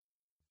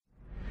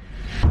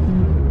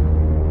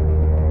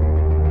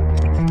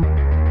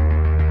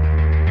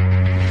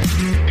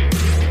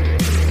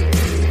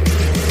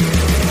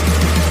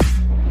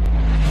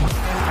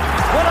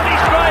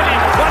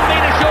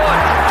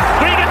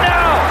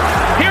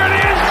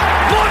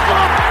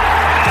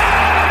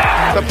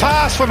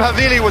pass from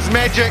Havili was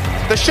magic.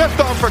 The shift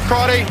on for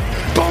Crotty.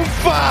 Boom,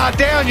 far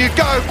down you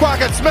go,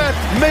 Quackett Smith.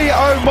 Me,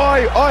 oh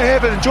my, I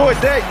have enjoyed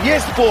that.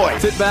 Yes, boy.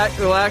 Sit back,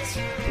 relax,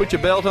 put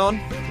your belt on,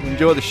 and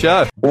enjoy the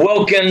show.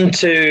 Welcome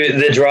to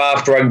the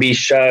Draft Rugby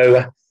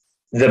Show,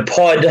 the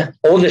pod,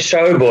 or the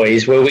show,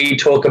 boys, where we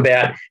talk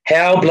about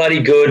how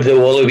bloody good the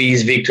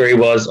Wallabies' victory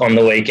was on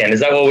the weekend. Is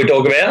that what we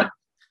talk about?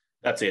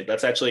 That's it.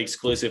 That's actually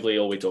exclusively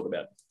all we talk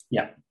about.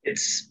 Yeah.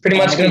 It's pretty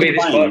much going to be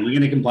this pod. We're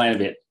going to complain a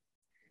bit.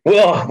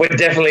 Well, we're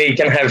definitely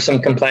going to have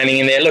some complaining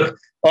in there. Look,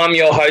 I'm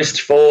your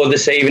host for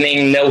this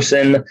evening,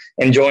 Nelson,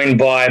 and joined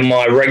by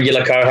my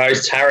regular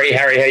co-host, Harry.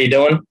 Harry, how you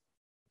doing?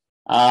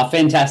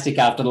 Fantastic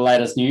after the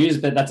latest news,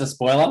 but that's a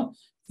spoiler.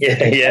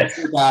 Yeah.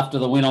 After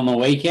the win on the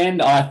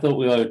weekend, I thought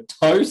we were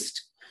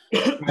toast.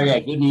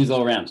 Okay, good news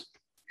all around.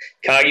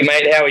 Cargie,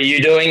 mate, how are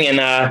you doing? And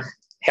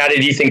how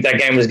did you think that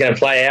game was going to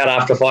play out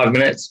after 5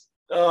 minutes?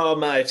 Oh,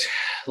 mate,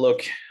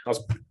 look, I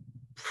was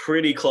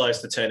pretty close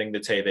to turning the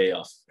TV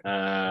off.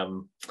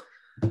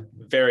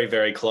 Very,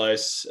 very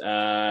close.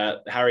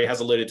 Harry has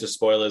alluded to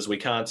spoilers. We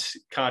can't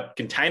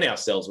contain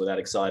ourselves without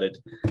excited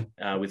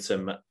with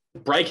some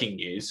breaking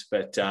news.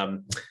 But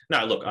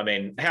no, look, I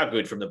mean, how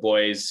good from the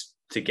boys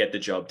to get the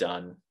job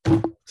done.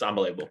 It's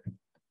unbelievable.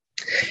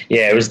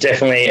 Yeah, it was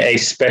definitely a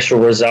special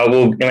result.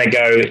 We're going to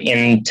go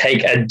and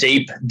take a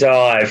deep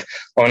dive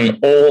on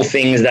all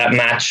things that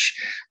match.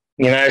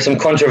 You know, some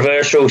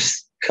controversial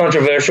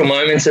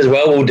moments as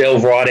well. We'll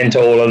delve right into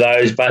all of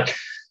those. But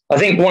I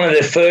think one of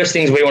the first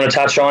things we want to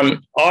touch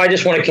on, I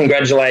just want to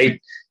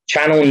congratulate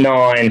Channel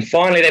 9.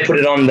 Finally, they put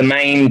it on the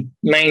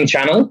main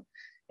channel,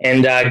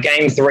 and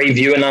Game 3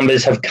 viewer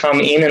numbers have come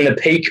in, and the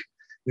peak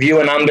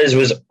viewer numbers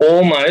was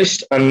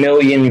almost 1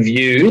 million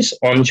views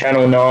on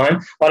Channel 9.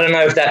 I don't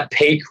know if that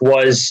peak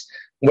was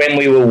when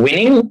we were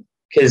winning,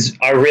 because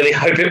I really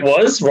hope it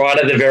was right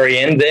at the very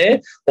end there,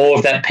 or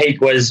if that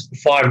peak was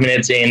 5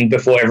 minutes in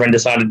before everyone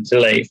decided to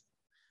leave.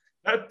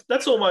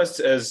 That's almost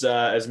as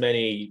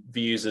many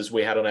views as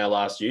we had on our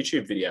last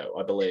YouTube video,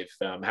 I believe.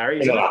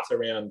 Harry, is that's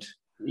around...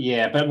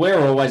 Yeah, but we're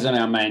always on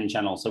our main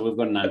channel, so we've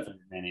got an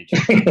advantage.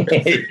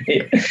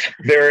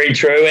 Very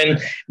true. And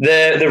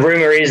the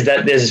rumour is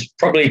that there's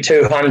probably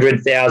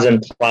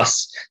 200,000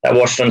 plus that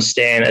watched on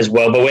Stan as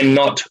well, but we're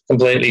not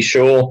completely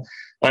sure.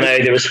 I know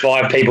there was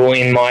 5 people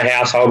in my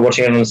household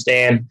watching it on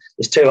Stan.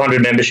 There's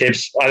 200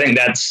 memberships. I think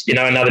that's,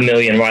 another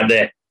million right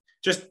there.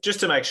 Just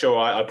to make sure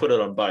I put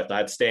it on both. I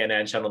had Stan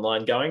and Channel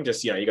 9 going.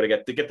 Just, you got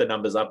to get the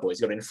numbers up, boys.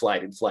 You got to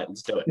inflate.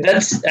 Let's do it.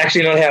 That's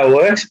actually not how it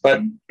works,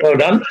 but well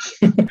done.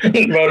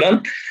 Well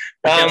done.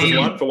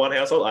 For one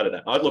household? I don't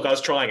know. I was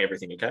trying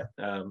everything, okay?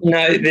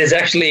 No, there's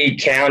actual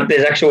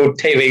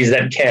TVs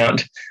that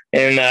count,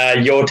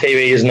 and your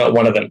TV is not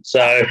one of them.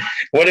 So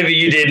whatever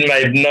you did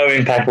made no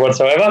impact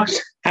whatsoever.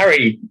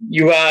 Harry,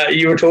 you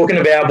were talking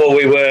about what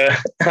we were,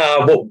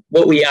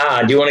 what we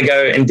are. Do you want to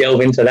go and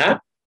delve into that?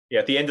 Yeah,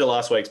 at the end of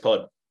last week's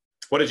pod.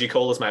 What did you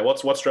call us, mate?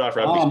 What's Draft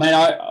Rugby? Oh,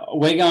 mate,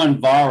 we're going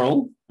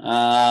viral,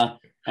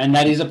 and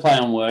that is a play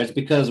on words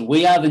because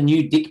we are the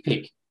new dick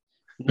pic.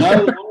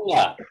 No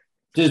longer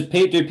do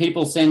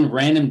people send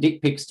random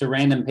dick pics to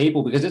random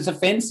people because it's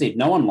offensive.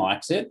 No one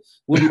likes it.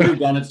 We've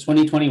moved on. It's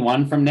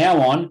 2021. From now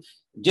on,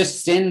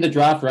 just send the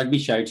Draft Rugby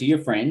Show to your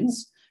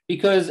friends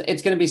because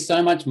it's going to be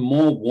so much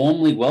more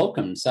warmly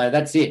welcomed. So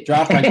that's it.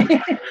 Draft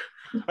Rugby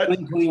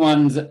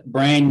 2021's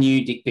brand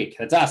new dick pic.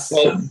 That's us.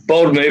 Well,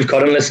 bold move,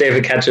 Cotton. Let's see if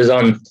it catches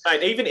on.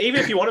 Mate, even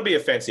if you want to be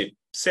offensive,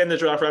 send the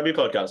Draft Rugby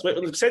podcast.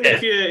 Send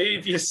it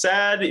if you're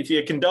sad, if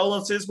you're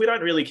condolences. We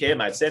don't really care,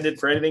 mate. Send it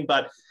for anything,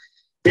 but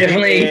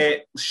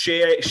definitely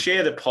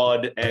share the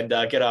pod and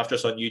get after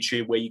us on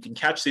YouTube where you can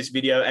catch this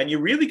video. And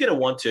you're really going to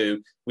want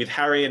to, with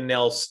Harry and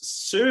Nels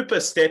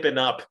super stepping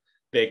up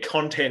their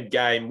content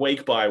game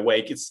week by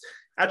week. It's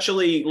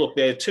actually, look,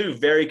 they're two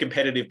very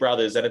competitive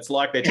brothers, and it's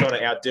like they're trying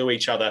to outdo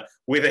each other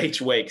with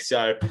each week.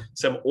 So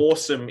some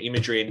awesome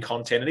imagery and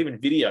content and even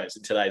videos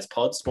in today's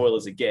pod.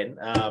 Spoilers again.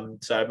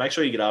 So make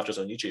sure you get after us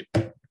on YouTube.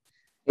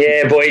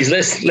 Yeah, boys,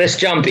 let's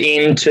jump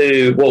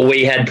into what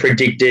we had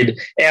predicted,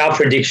 our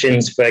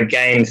predictions for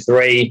Game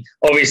 3.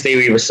 Obviously,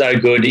 we were so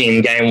good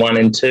in Game 1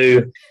 and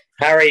 2.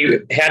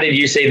 Harry, how did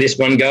you see this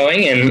one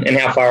going, and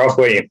how far off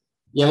were you?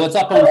 Yeah, well, it's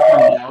up on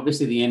screen now.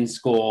 Obviously, the end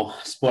score,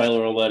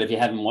 spoiler alert, if you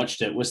haven't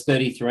watched it, was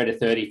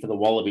 33-30 for the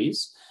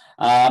Wallabies.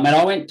 And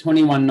I went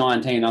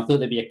 21-19. I thought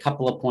there'd be a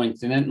couple of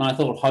points in it, and I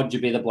thought Hodge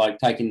would be the bloke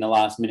taking the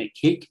last-minute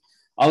kick.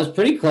 I was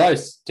pretty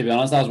close, to be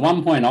honest. I was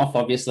 1 point off,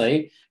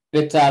 obviously.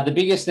 But the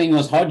biggest thing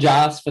was Hodge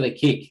asked for the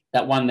kick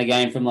that won the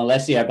game from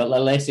Lalesio, but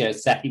Lalesio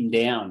sat him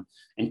down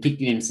and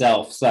picked it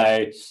himself. So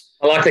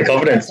I like the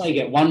confidence. I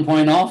get 1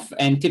 point off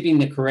and tipping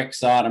the correct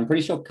side. I'm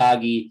pretty sure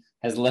Cargie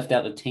has left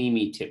out the team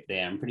he tipped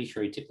there. I'm pretty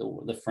sure he tipped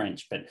the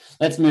French, but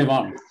let's move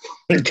on.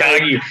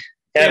 Cargie,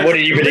 what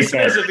did you predict?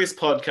 Listeners of this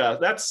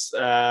podcast, that's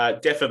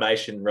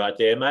defamation right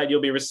there, mate.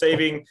 You'll be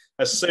receiving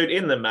a suit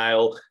in the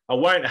mail. I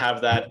won't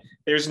have that.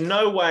 There's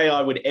no way I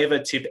would ever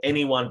tip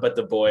anyone but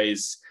the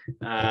boys.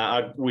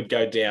 I would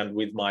go down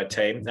with my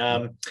team.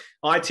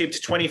 I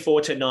tipped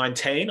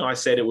 24-19. I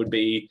said it would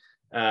be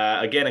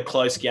Again, a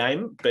close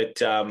game,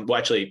 but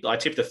actually, I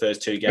tipped the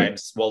first two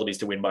games Wallabies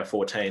to win by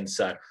 14.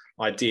 So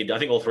I did. I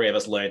think all three of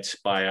us learnt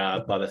by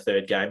the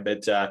third game.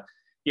 But I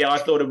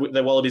thought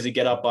the Wallabies would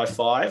get up by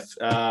 5.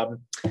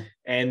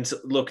 And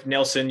look,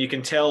 Nelson, you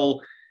can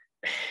tell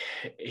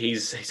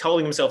he's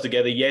holding himself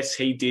together. Yes,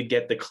 he did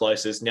get the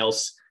closest.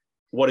 Nels,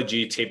 what did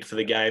you tip for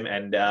the game,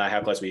 and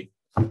how close were you?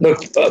 Look,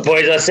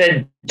 boys, I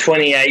said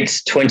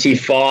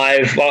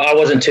 28-25. I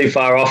wasn't too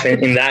far off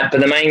in that,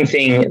 but the main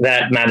thing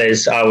that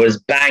matters, I was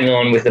bang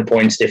on with the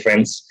points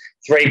difference.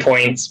 3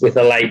 points with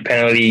a late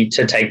penalty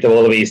to take the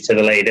Wallabies to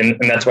the lead, and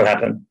that's what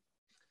happened.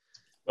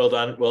 Well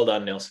done,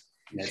 Nels.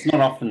 Yeah, it's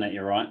not often that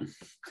you're right.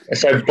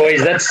 So,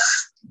 boys,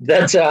 that's.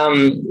 I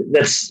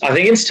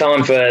think it's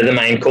time for the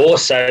main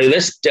course. So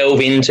let's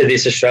delve into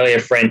this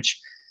Australia-French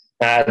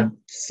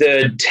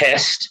third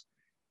test.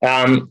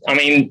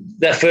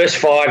 The first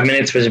 5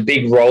 minutes was a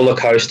big roller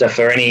coaster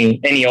for any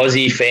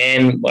Aussie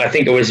fan. I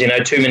think it was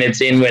 2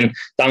 minutes in when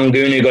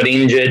Dungunu got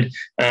injured,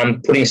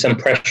 putting some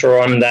pressure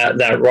on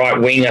that right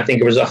wing. I think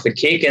it was off the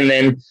kick, and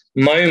then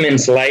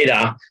moments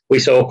later we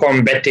saw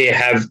Combete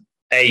have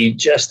a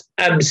just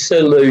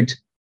absolute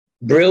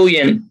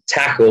brilliant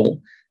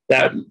tackle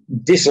that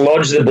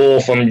dislodged the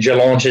ball from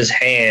Gelange's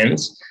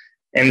hands,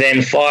 and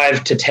then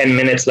 5 to 10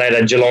 minutes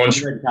later,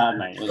 Gelange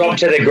dropped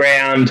to the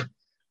ground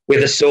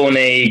with a sore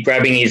knee,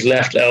 grabbing his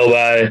left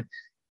elbow,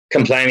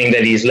 complaining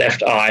that his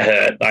left eye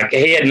hurt. Like,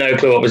 he had no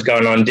clue what was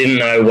going on, didn't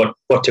know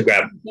what to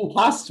grab. He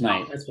passed,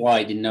 mate. That's why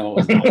he didn't know what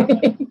was going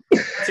on.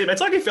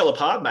 It's like he fell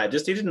apart, mate.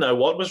 Just he didn't know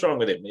what was wrong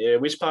with him. Yeah,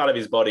 which part of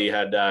his body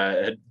had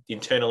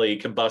internally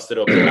combusted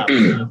or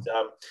collapsed.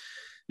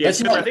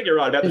 I think you're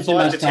right. About the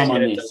 5 to 10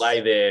 minute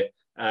delay there,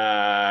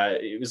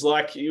 it was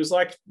like we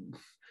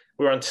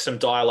were on some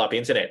dial-up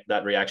internet,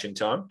 that reaction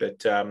time.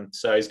 But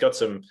so he's got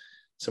some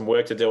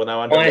work to do on that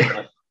one.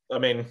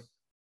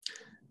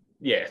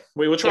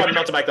 We were trying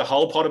not to make the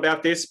whole pot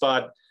about this,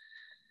 but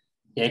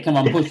come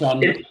on, push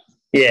on.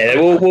 Yeah,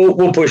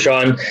 we'll push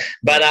on,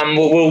 but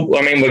we're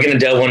going to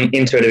delve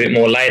into it a bit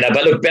more later.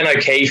 But look, Ben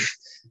O'Keefe,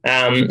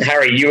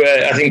 Harry, you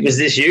were, I think, was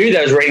this you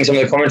that was reading some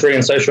of the commentary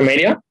on social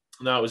media?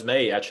 No, it was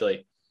me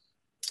actually.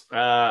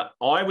 I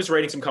was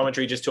reading some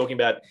commentary just talking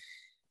about.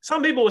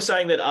 Some people were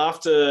saying that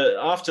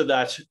after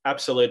that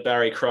absolute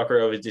Barry Crocker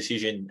of a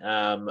decision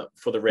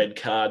for the red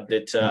card,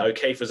 that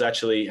O'Keefe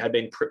had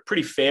been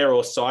pretty fair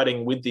or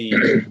siding with the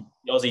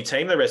Aussie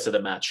team the rest of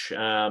the match.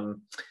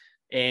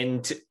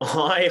 And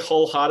I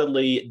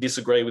wholeheartedly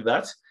disagree with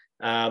that.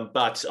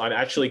 But I'm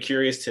actually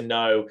curious to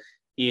know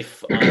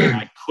if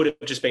I could have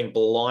just been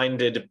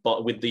blinded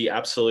with the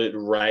absolute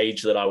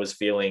rage that I was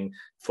feeling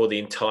for the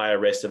entire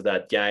rest of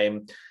that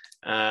game.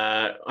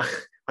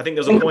 I think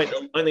there was a point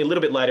only a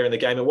little bit later in the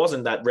game. It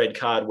wasn't that red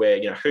card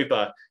where,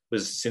 Hooper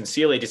was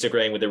sincerely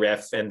disagreeing with the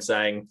ref and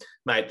saying,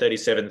 mate,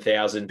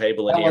 37,000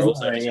 people in here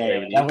also disagree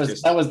with you.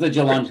 That was the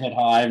Geelong head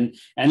high.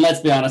 And let's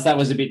be honest, that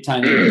was a bit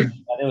tongue. There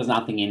was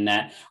nothing in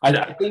that.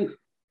 I think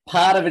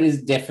part of it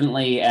is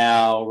definitely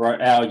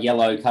our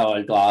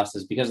yellow-coloured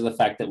glasses because of the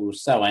fact that we were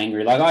so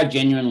angry. Like, I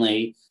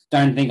genuinely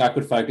don't think I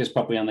could focus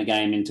properly on the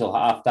game until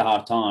after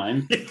half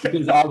time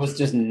because I was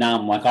just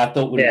numb. Like, I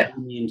thought we'd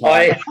win the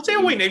entire. I'll tell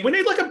you what we need. We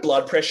need like a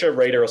blood pressure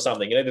reader or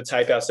something. You need to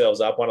tape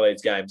ourselves up one of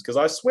these games because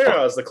I swear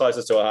I was the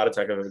closest to a heart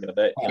attack I've ever going to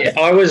be. Yeah,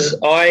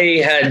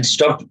 I had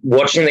stopped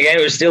watching the game.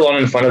 It was still on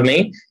in front of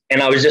me,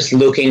 and I was just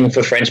looking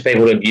for French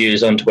people to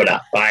abuse on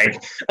Twitter.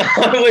 Like,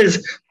 I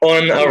was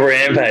on a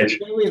rampage.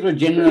 Kiwis were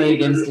generally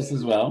against us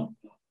as well.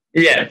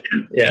 Yeah.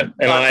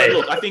 And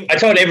I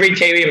told every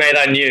Kiwi mate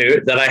I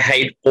knew that I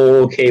hate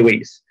all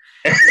Kiwis.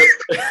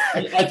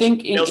 I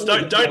think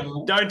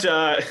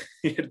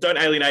don't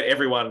alienate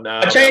everyone.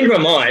 I changed my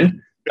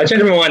mind.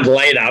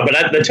 Later, but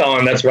at the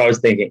time, that's what I was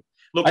thinking.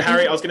 Look,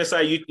 Harry, I was going to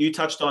say you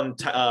touched on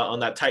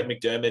that Tate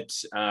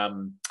McDermott.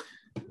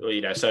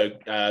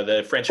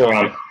 The French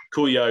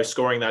Couillot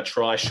scoring that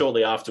try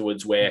shortly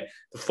afterwards, where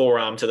the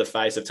forearm to the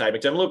face of Tate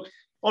McDermott. Look.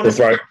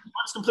 Honestly, I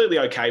was completely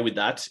okay with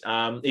that.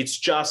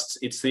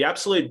 It's the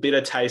absolute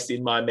bitter taste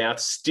in my mouth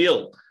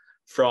still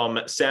from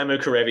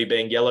Samu Kerevi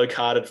being yellow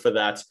carded for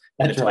that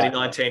in the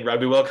 2019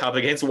 Rugby World Cup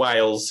against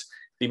Wales.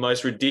 The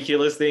most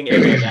ridiculous thing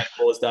ever that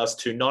caused us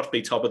to not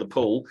be top of the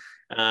pool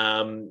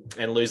and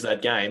lose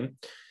that game.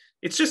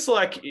 It's just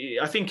like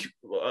I think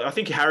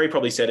Harry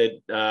probably said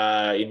it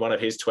in one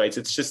of his tweets.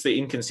 It's just the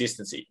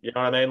inconsistency. You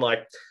know what I mean?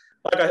 Like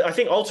I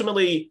think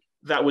ultimately.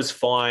 That was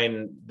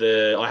fine.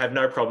 I have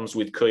no problems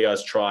with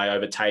Couillot's try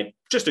over Tate.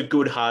 Just a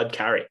good hard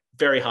carry.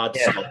 Very hard to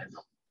stop.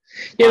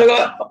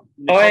 Yeah,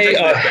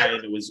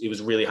 it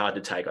was really hard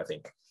to take, I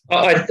think.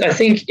 I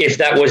think if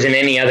that was in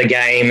any other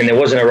game and there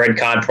wasn't a red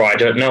card prior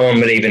to it, no one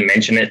would even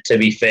mention it, to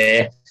be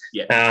fair.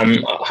 Yeah.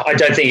 I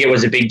don't think it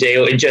was a big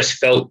deal. It just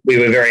felt we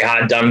were very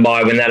hard done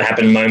by when that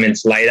happened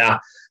moments later.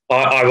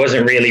 I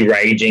wasn't really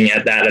raging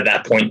at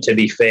that point, to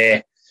be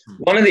fair.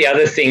 One of the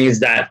other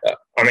things that,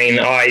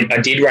 I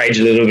did rage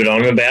a little bit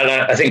on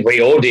about, I think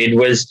we all did,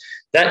 was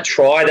that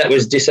try that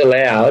was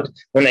disallowed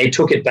when they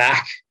took it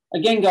back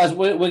Again, guys,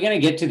 we're going to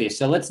get to this,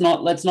 so let's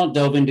not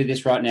delve into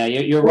this right now.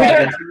 You're right.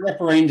 There's some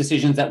refereeing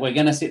decisions that we're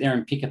going to sit there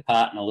and pick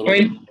apart in a little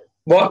bit.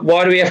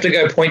 Why do we have to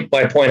go point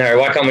by point, Harry?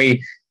 Why can't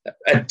we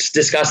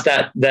discuss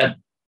that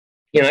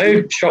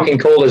shocking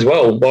call as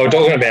well while we're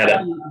talking about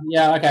it?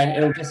 Yeah, okay.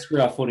 It'll just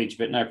screw our footage,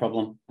 but no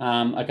problem.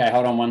 Okay,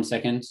 hold on 1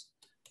 second.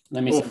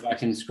 Let me see if I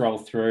can scroll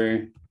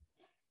through.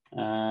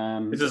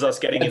 This is us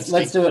getting.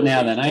 Let's do it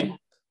now, then, eh?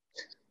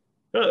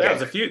 Oh, that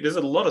was a few. There's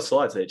a lot of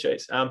slides there,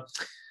 Chase.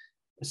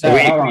 So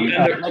hold on.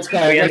 Let's go.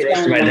 Let's go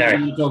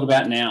on what talk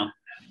about now.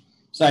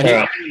 So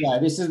here we go.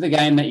 This is the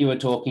game that you were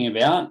talking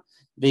about.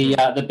 The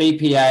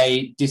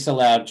BPA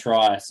disallowed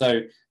try.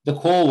 So the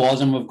call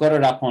was, and we've got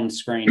it up on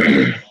screen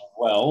as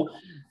well,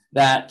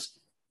 that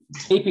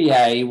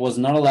BPA was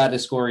not allowed to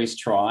score his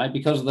try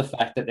because of the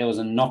fact that there was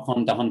a knock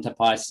on to Hunter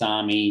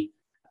Paisami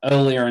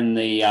early in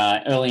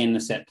the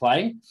set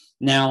play.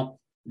 Now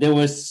there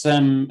was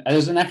an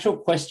actual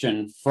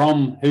question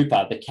from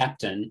Hooper, the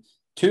captain,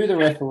 to the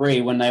referee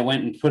when they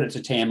went and put it to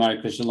TMO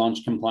because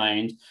Jelonch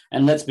complained.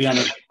 And let's be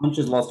honest, Jelonch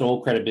has lost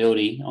all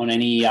credibility on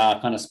any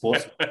kind of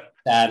sports.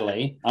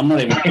 Sadly,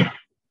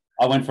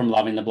 I went from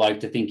loving the bloke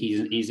to think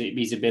he's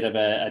a bit of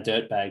a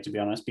dirtbag, to be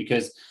honest,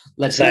 because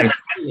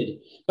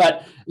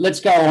but let's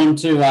go on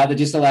to the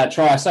disallowed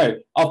try. So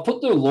I've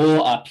put the law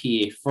up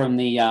here from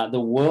the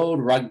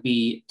World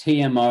Rugby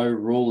TMO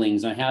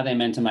rulings on how they're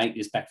meant to make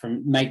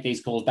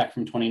these calls back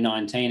from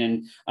 2019.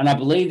 And I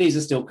believe these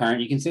are still current.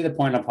 You can see the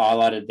point I've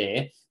highlighted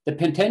there. The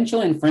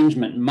potential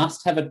infringement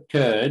must have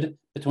occurred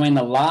between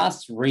the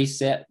last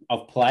reset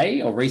of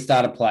play or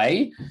restart of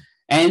play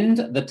and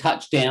the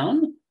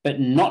touchdown, but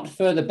not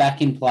further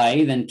back in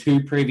play than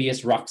 2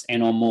 previous rucks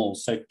and or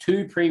mauls. So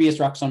 2 previous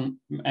rucks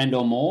and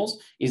or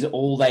mauls is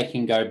all they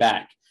can go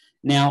back.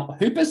 Now,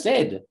 Hooper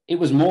said it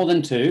was more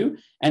than 2,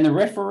 and the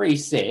referee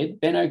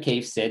said, Ben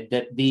O'Keefe said,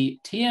 that the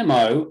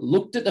TMO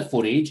looked at the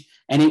footage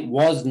and it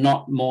was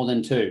not more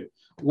than 2.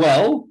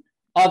 Well,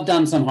 I've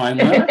done some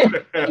homework.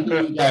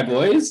 Here you go,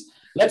 boys.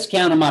 Let's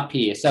count them up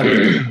here. So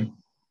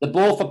the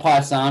ball for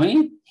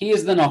Paisami,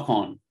 here's the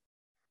knock-on.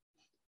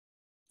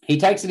 He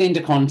takes it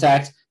into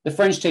contact. The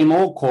French team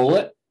all call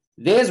it.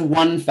 There's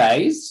one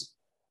phase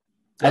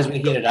as we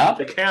hit it up.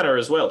 The counter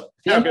as well.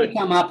 Then we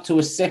come up to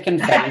a second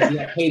phase.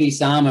 Petey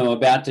Samu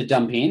about to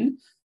jump in.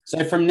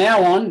 So from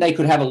now on, they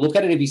could have a look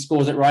at it if he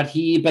scores it right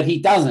here, but he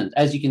doesn't.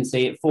 As you can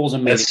see, it falls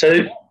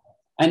immediately.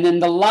 And then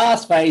the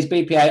last phase,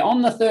 BPA,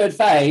 on the third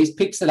phase,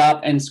 picks it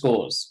up and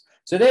scores.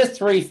 So there's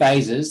 3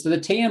 phases. So the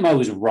TMO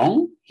is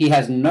wrong. He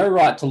has no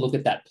right to look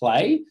at that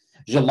play.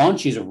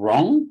 Jelonch is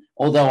wrong,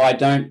 although I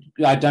don't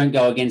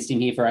go against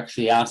him here for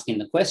actually asking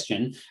the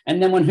question.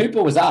 And then when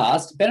Hooper was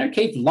asked, Ben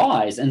O'Keefe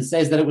lies and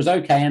says that it was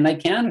okay and they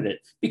counted it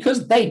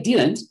because they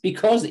didn't,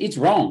 because it's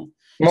wrong.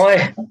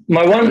 It's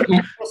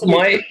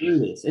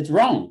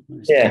wrong.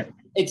 Yeah.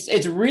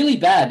 It's really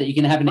bad that you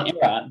can have an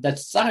error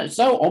that's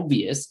so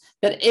obvious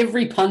that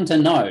every punter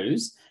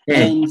knows.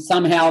 And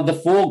somehow the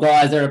 4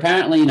 guys that are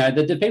apparently,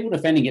 the people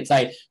defending it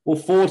say, well,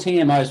 4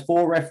 TMOs,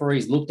 4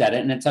 referees looked at it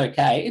and it's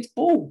okay. It's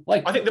bull.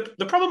 I think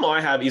the problem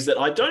I have is that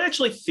I don't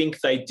actually think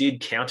they did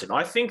count it.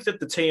 I think that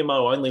the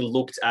TMO only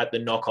looked at the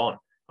knock-on.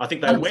 I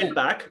think they went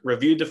back,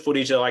 reviewed the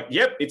footage. They're like,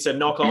 yep, it's a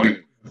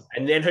knock-on.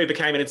 And then Hooper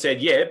came in and said,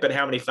 yeah, but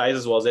how many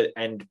phases was it?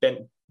 And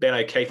Ben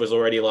O'Keefe was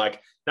already like,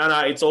 no,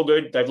 it's all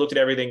good. They've looked at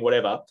everything,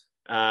 whatever.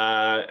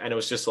 And it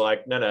was just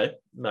like, no,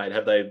 mate,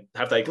 have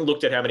they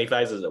looked at how many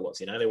phases it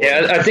was?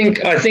 I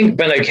think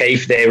Ben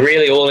O'Keefe there,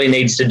 really all he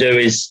needs to do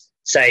is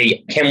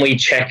say, can we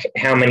check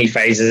how many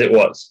phases it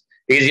was?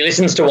 Because he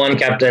listens to one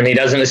captain, he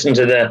doesn't listen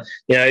to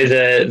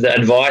the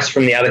advice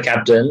from the other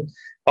captain.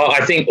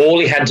 I think all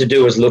he had to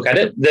do was look at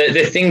it.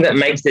 The thing that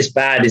makes this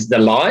bad is the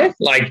lie.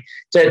 Like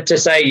to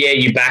say, yeah,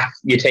 you back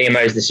your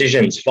TMO's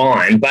decisions,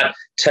 fine. But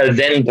to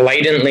then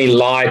blatantly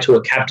lie to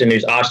a captain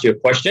who's asked you a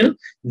question,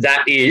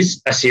 that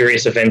is a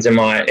serious offence in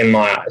my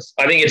eyes.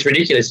 I think it's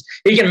ridiculous.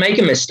 He can make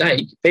a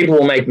mistake. People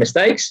will make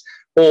mistakes,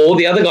 or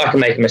the other guy can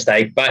make a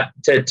mistake. But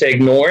to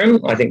ignore him,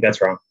 I think that's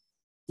wrong.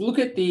 Look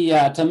at the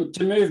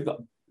to move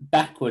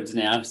backwards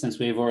now, since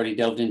we've already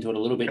delved into it a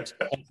little bit,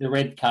 the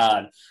red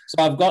card.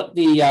 So I've got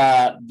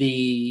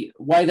the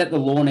way that the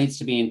law needs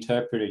to be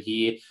interpreted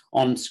here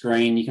on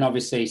screen. You can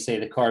obviously see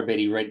the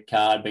Corabetti red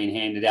card being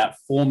handed out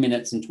 4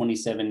 minutes and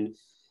 27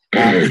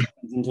 seconds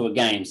into a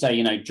game. So,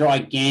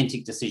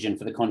 gigantic decision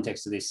for the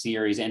context of this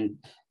series and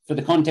for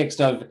the context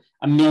of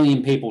 1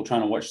 million people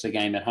trying to watch the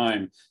game at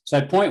home.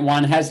 So point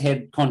 1, has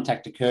head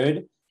contact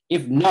occurred?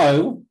 If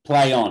no,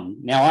 play on.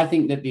 Now, I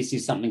think that this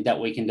is something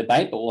that we can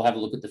debate, but we'll have a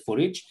look at the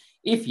footage.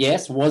 If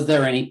yes, was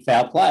there any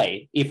foul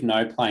play? If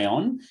no, play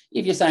on.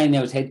 If you're saying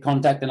there was head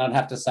contact, then I'd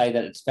have to say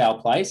that it's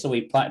foul play. So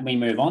we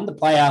move on. The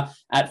player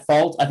at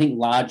fault, I think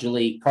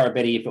largely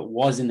Corabetti, if it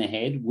was in the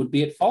head, would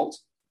be at fault.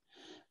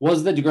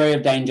 Was the degree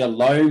of danger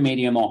low,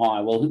 medium, or high?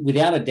 Well,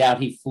 without a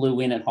doubt, he flew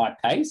in at high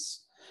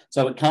pace.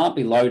 So it can't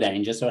be low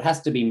danger. So it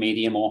has to be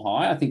medium or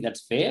high. I think that's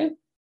fair.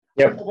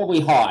 Yep.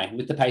 Probably high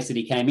with the pace that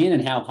he came in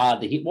and how hard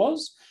the hit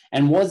was.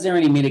 And was there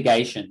any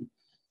mitigation?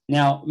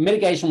 Now,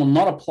 mitigation will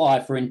not apply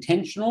for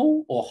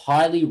intentional or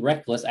highly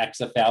reckless acts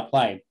of foul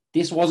play.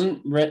 This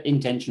wasn't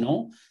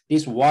intentional.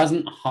 This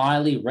wasn't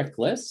highly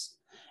reckless.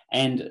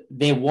 And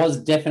there was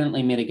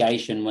definitely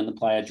mitigation when the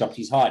player dropped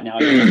his height. Now,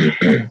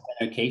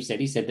 O'Keefe said,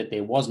 he said that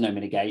there was no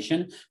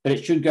mitigation, but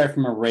it should go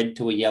from a red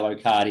to a yellow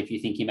card if you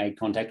think he made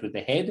contact with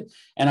the head.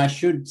 And I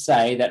should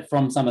say that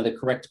from some of the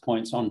correct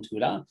points on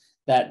Twitter,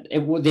 that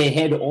their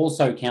head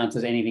also counts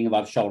as anything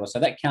above shoulder. So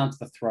that counts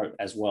the throat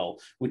as well,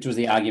 which was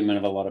the argument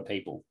of a lot of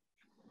people.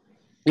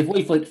 If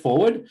we flick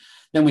forward,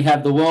 then we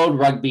have the World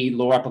Rugby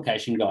Law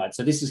Application Guide.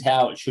 So this is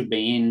how it should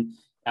be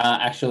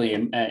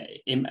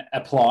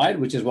applied,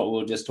 which is what we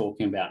were just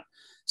talking about.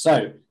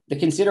 So the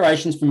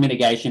considerations for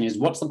mitigation is,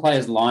 what's the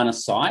player's line of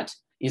sight?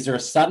 Is there a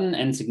sudden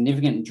and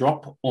significant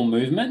drop or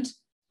movement?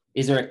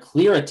 Is there a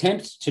clear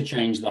attempt to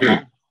change the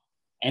height?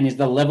 And is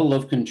the level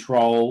of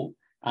control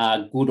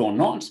good or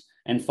not?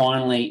 And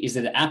finally, is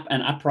it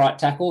an upright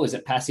tackle? Is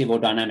it passive or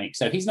dynamic?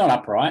 So he's not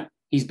upright.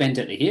 He's bent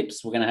at the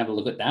hips. We're going to have a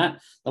look at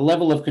that. The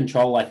level of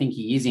control, I think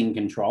he is in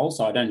control.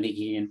 So I don't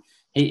think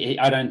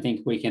I don't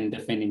think we can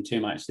defend him too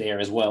much there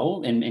as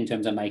well in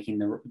terms of making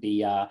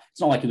it's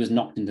not like he was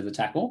knocked into the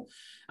tackle.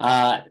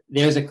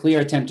 There's a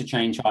clear attempt to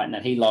change height and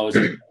that he lowers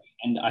it.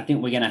 And I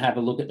think we're going to have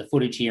a look at the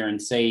footage here and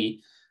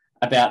see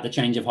about the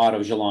change of height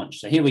of Jelonch.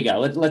 So here we go.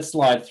 Let's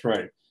slide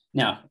through.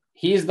 Now,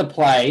 here's the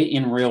play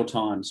in real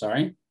time.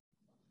 Sorry.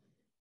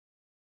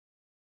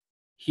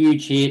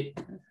 Huge hit.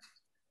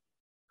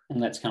 And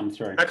let's come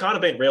through. That can't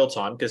have been real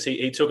time because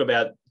he took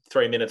about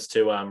 3 minutes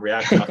to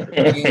react.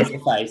 There's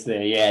the face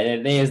there.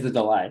 Yeah, there's the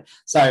delay.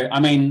 So, I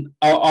mean,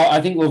 I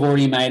think we've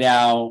already made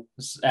our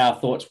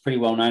thoughts pretty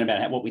well known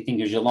about what we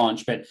think of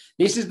Jelonch, but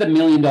this is the $1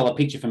 million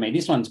picture for me.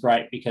 This one's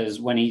great because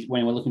when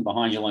we're looking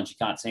behind Jelonch, you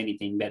can't see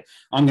anything, but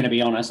I'm going to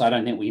be honest, I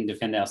don't think we can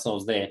defend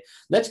ourselves there.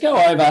 Let's go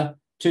over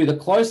to the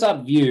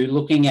close-up view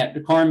looking at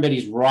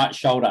Corambett's right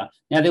shoulder.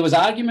 Now, there was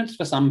arguments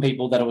for some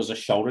people that it was a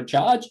shoulder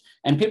charge,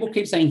 and people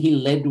keep saying he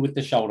led with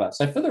the shoulder.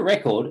 So for the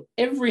record,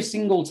 every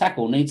single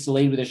tackle needs to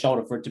lead with the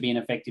shoulder for it to be an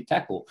effective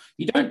tackle.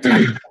 You don't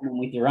tackle someone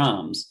with your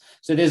arms.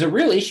 So there's a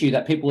real issue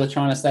that people are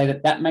trying to say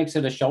that makes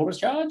it a shoulder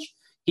charge.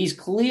 He's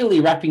clearly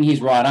wrapping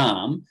his right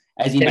arm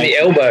as he makes the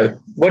elbow.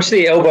 Watch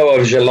the elbow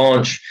of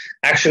Jelonch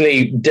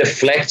actually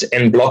deflect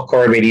and block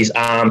Corabett's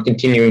arm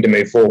continuing to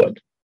move forward.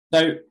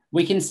 So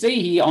we can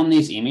see here on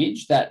this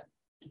image that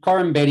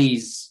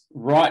Corabett's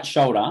right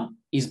shoulder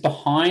is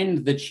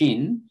behind the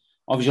chin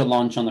of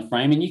Jelonch on the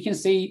frame, and you can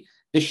see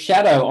the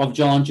shadow of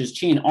Jelonch's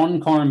chin on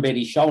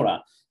Corabett's shoulder.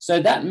 So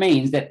that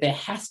means that there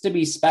has to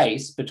be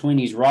space between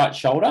his right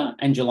shoulder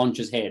and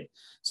Jelonch's head.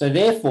 So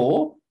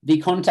therefore, the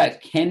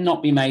contact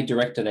cannot be made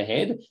direct to the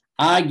head.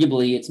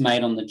 Arguably, it's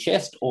made on the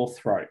chest or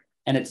throat,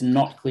 and it's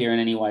not clear in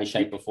any way,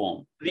 shape, or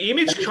form. The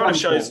image kind of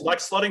shows, like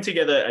slotting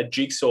together a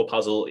jigsaw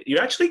puzzle, you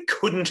actually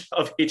couldn't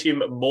have hit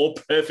him more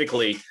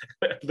perfectly.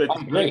 I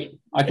agree.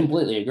 I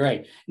completely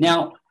agree.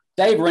 Now,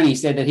 Dave Rennie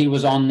said that he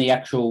was on the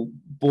actual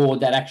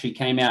board that actually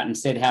came out and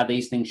said how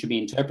these things should be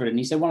interpreted. And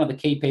he said one of the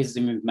key pieces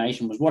of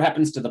information was what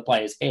happens to the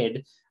player's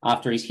head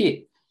after he's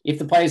hit. If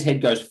the player's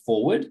head goes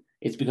forward,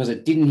 it's because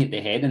it didn't hit the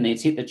head and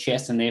it's hit the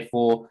chest, and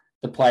therefore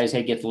the player's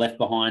head gets left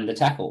behind the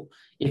tackle.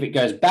 If it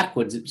goes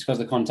backwards, it's because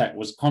the contact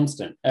was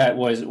constant,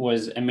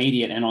 was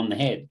immediate and on the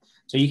head.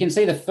 So you can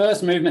see the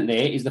first movement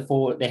there is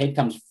the head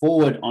comes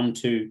forward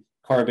onto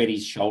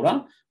Corabett's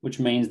shoulder, which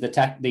means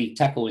the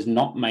tackle is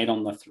not made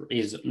on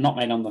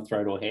the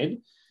throat or head.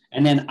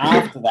 And then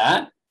after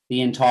that,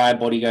 the entire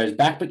body goes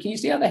back. But can you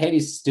see how the head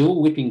is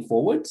still whipping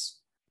forwards?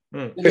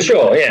 For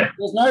sure, yeah.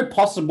 There's no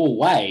possible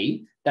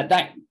way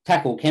that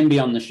tackle can be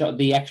on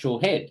the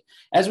actual head.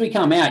 As we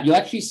come out, you'll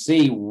actually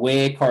see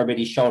where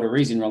Corabett's shoulder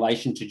is in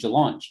relation to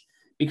Jelonch,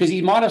 because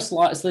he might have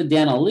slid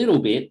down a little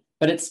bit,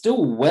 but it's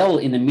still well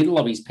in the middle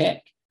of his pec.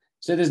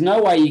 So there's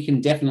no way you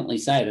can definitely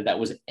say that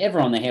was ever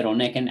on the head or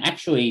neck. And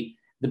actually,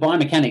 the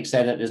biomechanics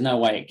say that there's no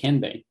way it can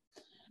be.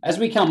 As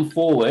we come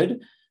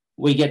forward,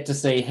 we get to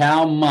see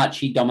how much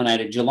he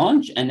dominated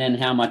Jelonch, and then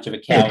how much of a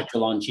coward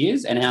Jelonch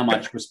is, and how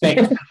much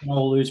respect we can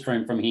all lose for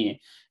him from here.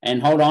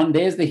 And hold on,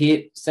 there's the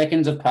hit.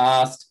 Seconds have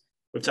passed.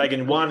 We've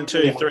taken 1,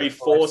 2, 3,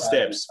 4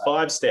 steps,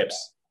 5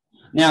 steps.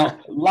 Now,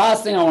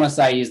 last thing I want to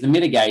say is the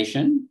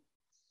mitigation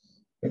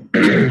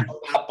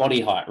about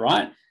body height,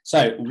 right?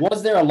 So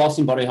was there a loss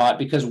in body height?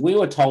 Because we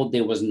were told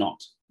there was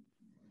not.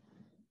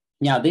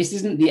 Now, this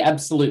isn't the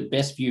absolute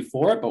best view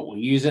for it, but we'll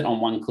use it on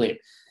one clip.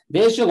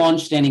 There's Jelonch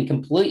standing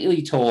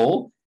completely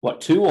tall,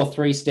 2 or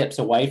 3 steps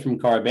away from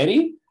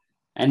Corabetti.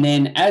 And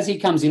then as he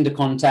comes into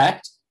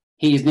contact,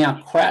 he is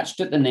now crouched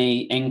at the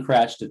knee and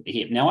crouched at the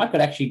hip. Now, I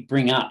could actually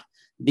bring up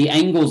the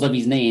angles of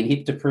his knee and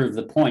hip to prove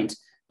the point,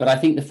 but I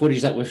think the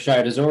footage that we've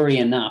showed is already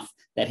enough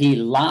that he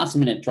last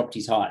minute dropped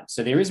his height.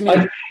 So there is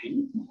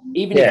mitigation.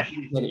 Even if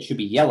he said it should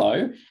be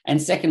yellow.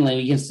 And secondly,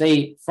 you can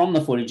see from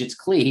the footage, it's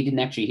clear he didn't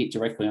actually hit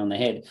directly on the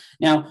head.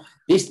 Now,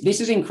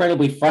 this is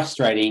incredibly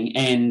frustrating,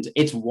 and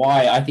it's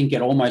why I think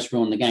it almost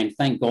ruined the game.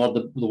 Thank God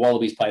the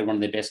Wallabies played one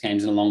of their best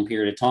games in a long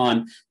period of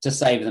time to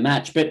save the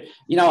match. But,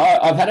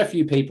 I've had a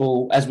few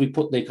people, as we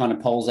put the kind of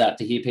polls out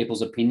to hear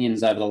people's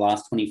opinions over the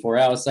last 24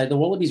 hours, say the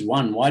Wallabies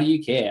won. Why do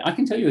you care? I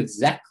can tell you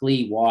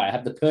exactly why. I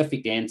have the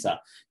perfect answer.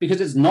 Because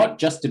it's not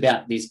just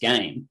about this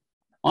game.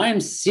 I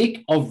am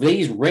sick of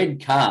these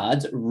red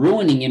cards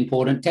ruining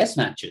important test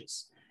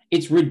matches.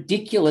 It's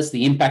ridiculous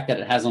the impact that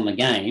it has on the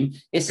game,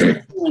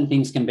 especially when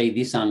things can be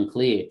this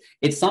unclear.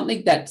 It's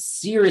something that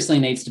seriously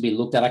needs to be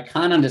looked at. I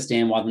can't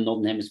understand why the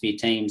Northern Hemisphere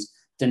teams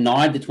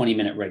denied the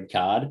 20-minute red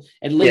card,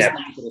 at least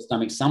to the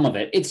stomach some of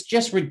it. It's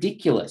just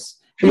ridiculous.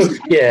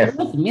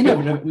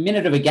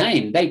 Minute of a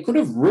game. They could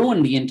have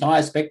ruined the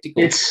entire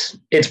spectacle.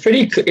 It's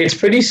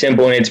pretty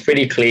simple and it's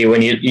pretty clear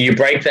when you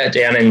break that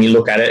down and you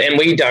look at it. And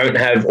we don't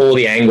have all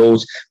the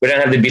angles. We don't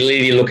have the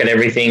ability to look at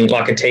everything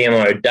like a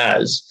TMO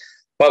does.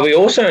 But we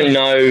also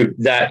know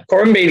that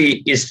Coram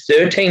Beattie is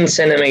 13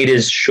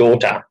 centimetres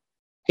shorter.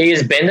 He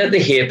is bent at the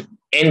hip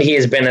and he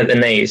is bent at the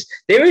knees.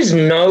 There is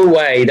no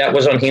way that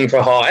was on him for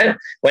height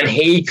when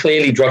he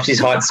clearly drops his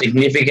height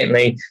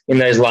significantly in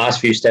those last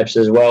few steps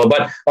as well.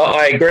 But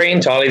I agree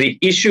entirely. The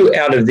issue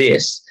out of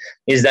this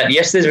is that,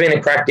 yes, there's been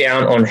a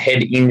crackdown on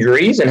head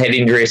injuries and head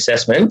injury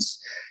assessments.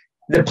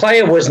 The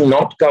player was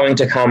not going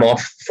to come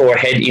off for a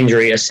head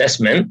injury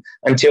assessment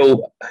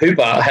until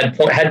Hooper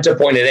had to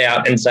point it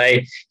out and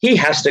say he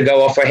has to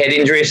go off for a head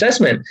injury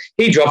assessment.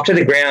 He dropped to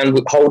the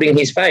ground holding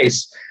his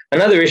face.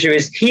 Another issue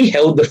is he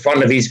held the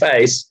front of his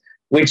face,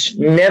 which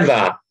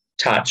never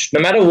touched. No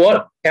matter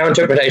what our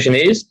interpretation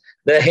is,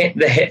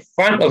 the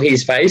front of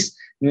his face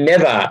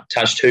never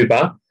touched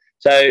Hooper.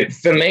 So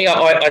for me,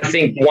 I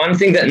think one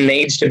thing that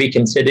needs to be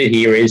considered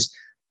here is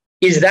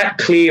that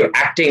clear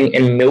acting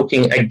and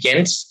milking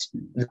against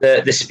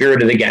the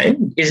spirit of the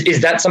game? Is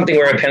that something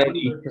where a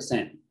penalty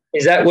 100%.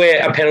 Is that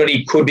where a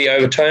penalty could be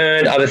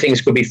overturned, other things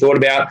could be thought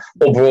about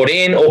or brought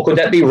in, or could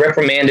that be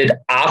reprimanded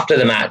after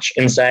the match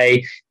and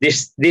say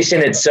this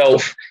in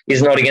itself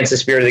is not against the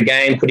spirit of the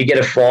game? Could he get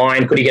a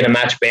fine? Could he get a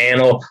match ban?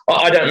 Or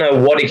I don't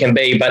know what it can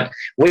be, but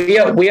we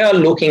are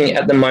looking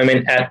at the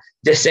moment at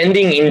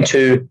descending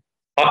into,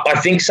 I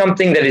think,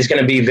 something that is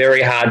going to be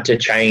very hard to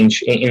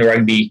change in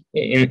rugby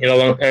in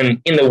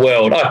the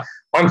world.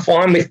 I'm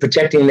fine with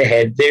protecting the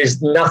head.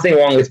 There's nothing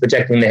wrong with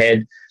protecting the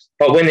head.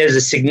 But when there's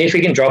a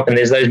significant drop and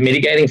there's those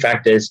mitigating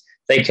factors,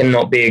 they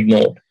cannot be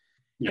ignored.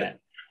 Yeah.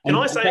 Can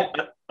I say?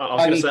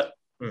 I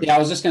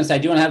was just going to say,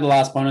 do you want to have the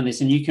last point on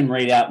this? And you can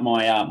read out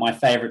my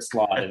favourite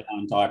slide of our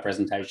entire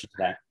presentation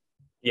today.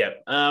 Yeah.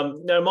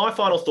 No, my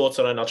final thoughts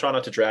on it, and I'll try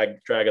not to drag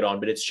it on,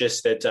 but it's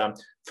just that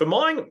for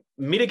mine,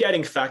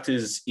 mitigating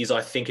factors is,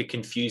 I think, a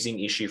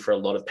confusing issue for a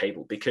lot of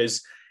people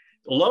because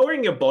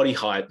lowering your body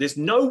height, there's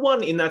no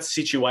one in that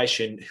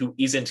situation who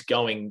isn't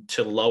going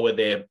to lower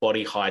their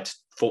body height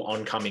for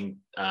oncoming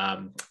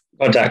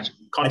contact,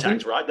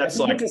 right? That's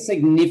it's a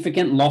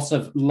significant loss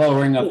of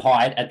lowering of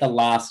height at the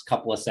last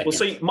couple of seconds.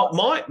 Well, see,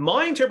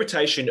 my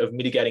interpretation of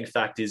mitigating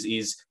factors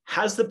is,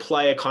 has the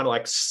player kind of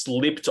like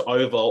slipped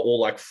over or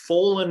like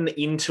fallen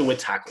into a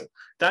tackle?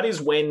 That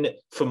is when,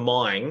 for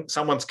mine,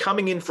 someone's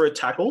coming in for a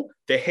tackle,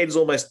 their head's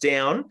almost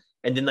down,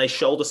 and then they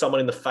shoulder someone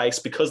in the face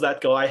because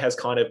that guy has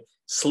kind of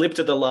slipped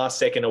at the last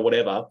second or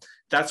whatever.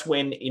 That's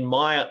when, in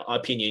my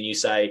opinion, you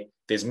say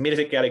there's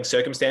mitigating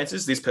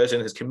circumstances. This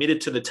person has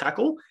committed to the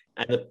tackle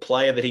and the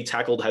player that he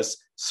tackled has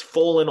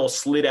fallen or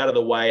slid out of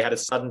the way, had a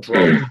sudden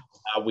drop,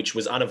 which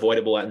was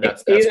unavoidable, and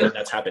that's when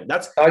that's happened.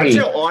 That's how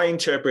I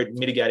interpret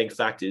mitigating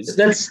factors.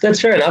 That's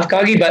fair enough,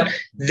 Kagi, but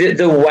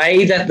the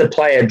way that the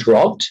player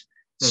dropped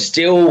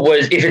still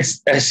was, if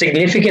it's a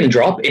significant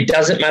drop, it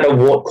doesn't matter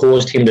what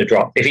caused him to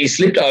drop. If he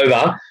slipped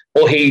over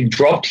or he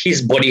dropped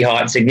his body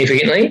height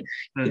significantly,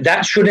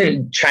 that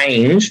shouldn't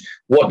change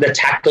what the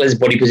tackler's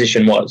body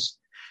position was.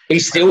 He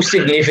still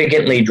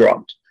significantly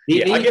dropped.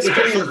 Yeah, I guess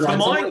for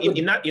mine,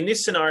 in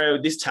this scenario,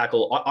 this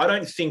tackle,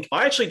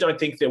 I actually don't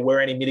think there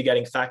were any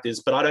mitigating factors,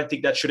 but I don't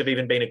think that should have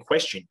even been a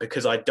question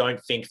because I don't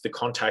think the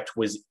contact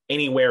was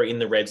anywhere in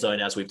the red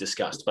zone as we've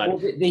discussed. But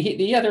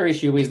the other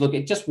issue is, look,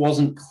 it just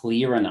wasn't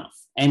clear enough.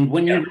 And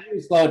when you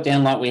really slow it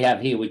down like we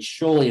have here, which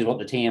surely is what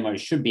the TMO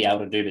should be able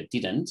to do but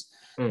didn't,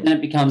 then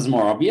it becomes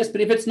more obvious. But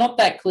if it's not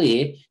that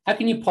clear, how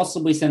can you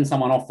possibly send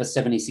someone off for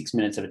 76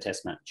 minutes of a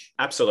test match?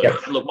 Absolutely.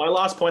 Yep. Look, my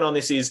last point on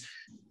this is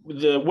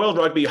the World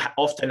Rugby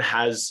often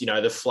has,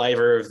 the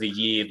flavour of the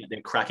year that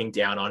they're cracking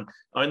down on.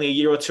 Only a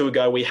year or two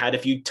ago, we had,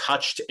 if you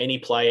touched any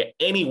player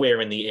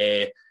anywhere in the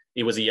air,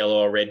 it was a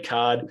yellow or red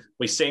card.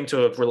 We seem to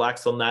have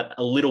relaxed on that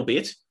a little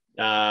bit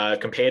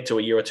compared to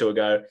a year or two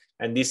ago.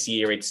 And this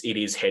year, it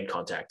is head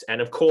contact. And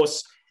of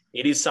course,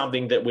 it is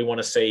something that we want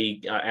to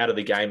see out of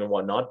the game and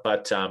whatnot.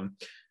 But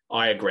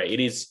I agree.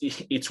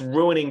 It's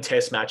ruining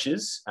test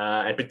matches.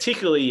 And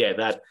particularly,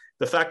 that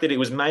the fact that it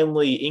was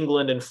mainly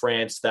England and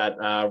France that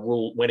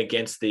went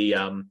against the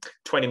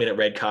 20-minute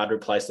red card,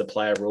 replaced the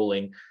player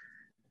ruling,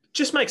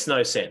 just makes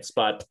no sense.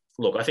 But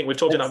look, I think we've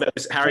talked enough about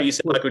this. Harry, you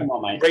said I could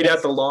read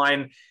out the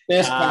line.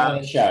 Best part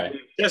of the show.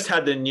 We just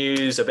had the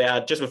news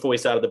about, just before we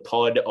started the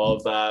pod,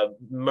 of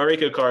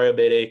Marika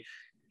Koroibete.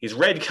 His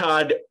red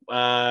card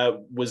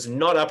was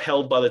not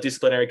upheld by the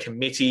disciplinary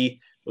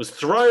committee. It was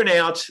thrown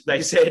out.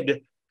 They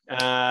said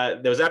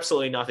there was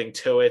absolutely nothing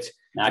to it.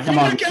 Now, come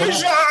on.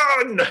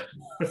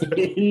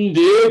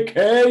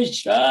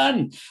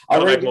 Vindication.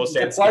 That'll make more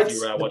sense if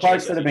you the watch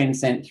quotes that have been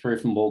sent through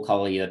from Ball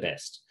Collie are the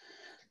best.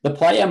 The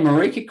player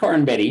Marika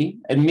Koroibete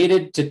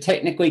admitted to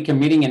technically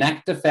committing an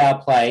act of foul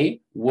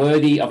play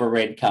worthy of a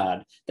red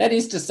card. That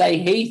is to say,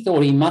 he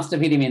thought he must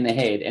have hit him in the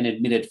head and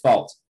admitted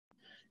fault.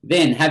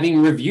 Then,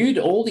 having reviewed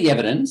all the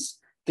evidence,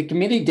 the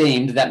committee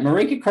deemed that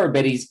Marika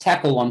Koroibete's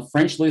tackle on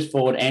French loose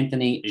forward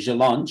Anthony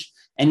Gelonche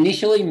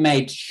initially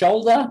made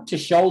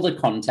shoulder-to-shoulder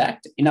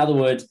contact. In other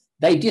words,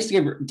 they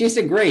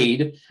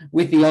disagreed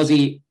with the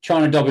Aussie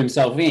trying to dob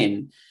himself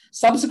in.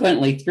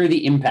 Subsequently, through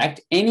the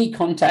impact, any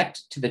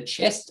contact to the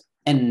chest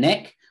and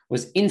neck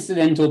was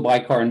incidental by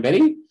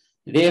Koroibete.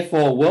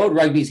 Therefore, World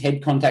Rugby's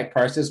head contact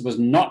process was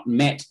not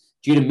met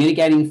due to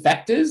mitigating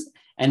factors,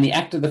 and the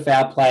act of the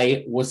foul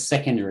play was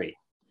secondary.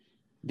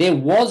 There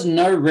was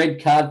no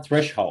red card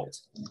threshold.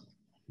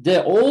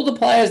 All the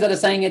players that are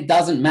saying it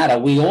doesn't matter,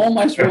 we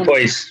almost...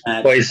 Boys.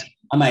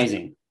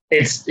 Amazing.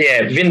 It's,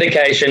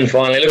 vindication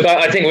finally. Look,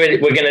 I think we're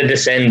going to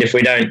descend if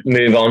we don't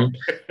move on.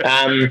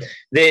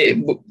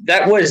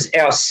 That was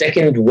our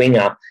second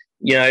winger.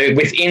 You know,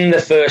 within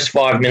the first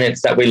 5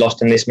 minutes that we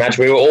lost in this match,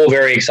 we were all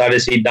very excited to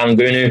see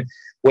Dungunu.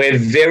 We're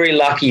very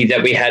lucky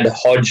that we had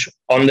Hodge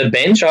on the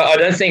bench. I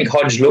don't think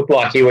Hodge looked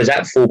like he was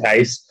at full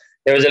pace.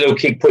 There was a little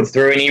kick put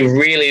through and he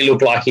really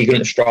looked like he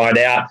couldn't stride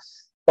out.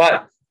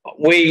 But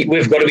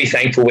we've got to be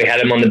thankful we had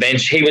him on the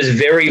bench. He was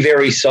very,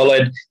 very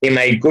solid. He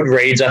made good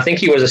reads. I think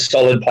he was a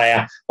solid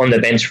player on the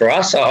bench for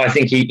us. I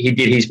think he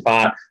did his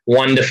part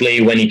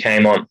wonderfully when he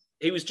came on.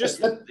 He was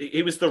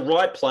the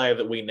right player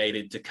that we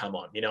needed to come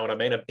on. You know what I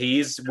mean?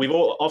 We've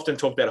all often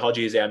talked about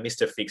Hodgie as our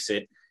Mr.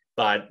 Fix-It,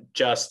 but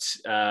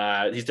just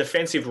his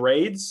defensive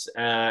reads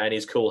and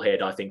his cool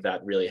head, I think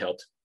that really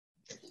helped.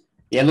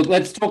 Yeah, look,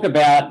 let's talk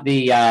about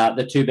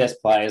the two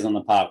best players on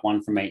the park,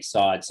 one from each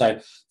side. So,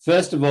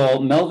 first of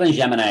all, Melvin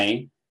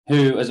Jaminet,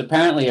 who is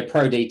apparently a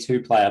Pro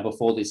D2 player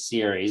before this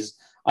series.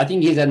 I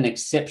think he's had an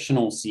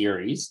exceptional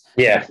series.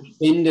 Yeah. He's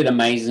defended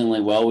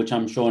amazingly well, which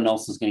I'm sure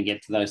Nelson's going to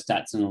get to those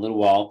stats in a little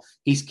while.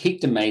 He's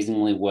kicked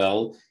amazingly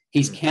well.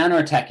 His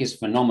counter-attack is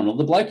phenomenal.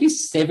 The bloke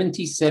is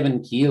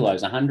 77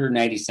 kilos,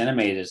 180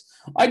 centimetres.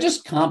 I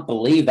just can't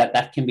believe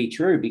that can be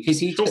true because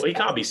he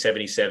can't be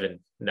 77.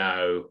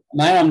 No.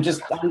 Mate, I'm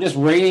just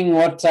reading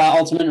what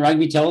Ultimate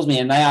Rugby tells me,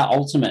 and they are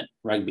Ultimate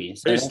Rugby.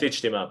 So, who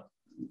stitched him up?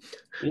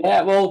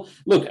 Yeah, well,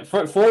 look,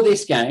 for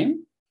this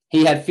game,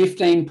 he had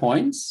 15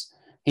 points.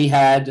 He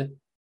had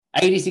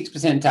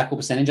 86% tackle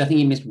percentage. I think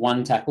he missed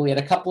one tackle. He had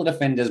a couple of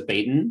defenders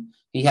beaten.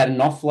 He had an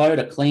offload,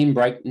 a clean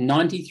break,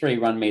 93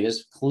 run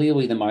meters,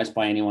 clearly the most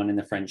by anyone in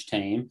the French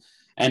team.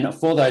 And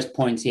for those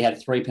points, he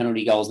had 3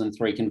 penalty goals and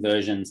 3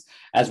 conversions,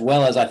 as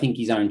well as, I think,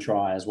 his own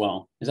try as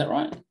well. Is that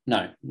right?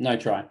 No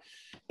try.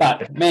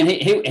 But, man,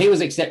 he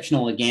was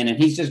exceptional again, and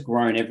he's just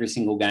grown every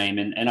single game.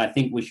 And I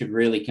think we should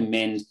really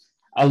commend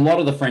a lot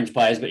of the French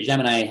players, but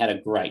Jaminet had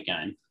a great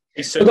game.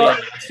 He's certainly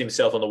announced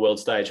himself on the world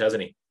stage,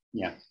 hasn't he?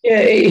 Yeah,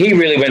 he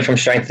really went from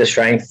strength to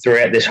strength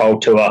throughout this whole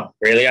tour,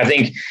 really. I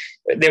think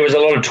there was a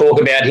lot of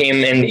talk about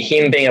him and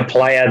him being a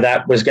player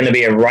that was going to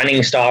be a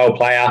running style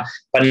player,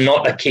 but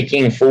not a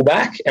kicking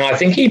fullback. And I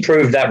think he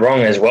proved that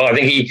wrong as well. I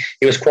think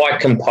he was quite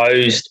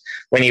composed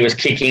when he was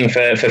kicking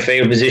for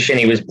field position.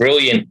 He was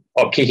brilliant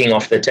at kicking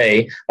off the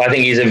tee. I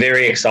think he's a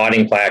very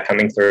exciting player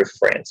coming through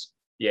for France.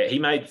 Yeah, he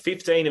made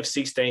 15 of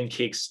 16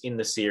 kicks in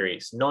the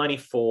series,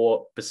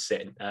 94%,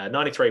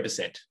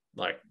 93%,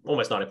 like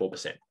almost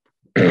 94%.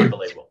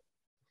 Unbelievable.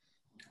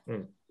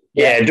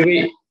 Yeah, do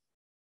we...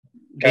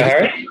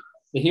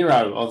 The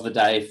hero of the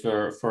day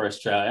for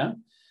Australia,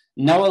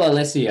 Noah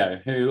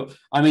Alessio, who,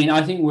 I mean,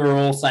 I think we're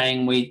all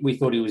saying we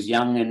thought he was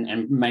young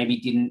and maybe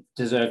didn't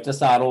deserve to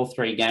start all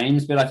 3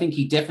 games, but I think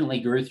he definitely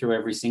grew through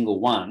every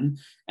single one.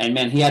 And,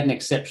 man, he had an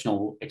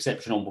exceptional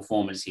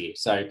performance here.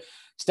 So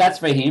stats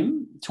for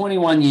him,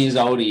 21 years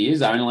old he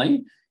is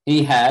only.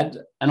 He had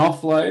an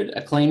offload,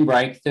 a clean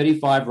break,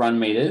 35 run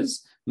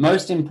meters.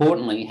 Most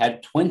importantly,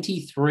 had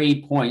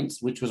 23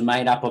 points, which was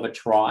made up of a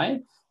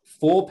try,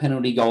 4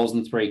 penalty goals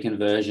and 3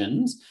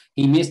 conversions.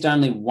 He missed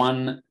only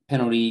 1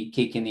 penalty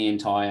kick in the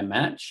entire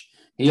match.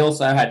 He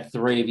also had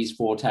 3 of his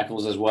 4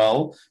 tackles as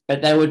well,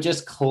 but they were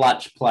just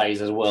clutch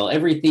plays as well.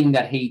 Everything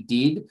that he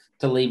did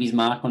to leave his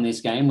mark on this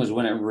game was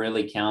when it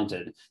really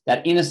counted.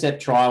 That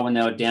intercept try when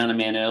they were down a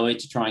man early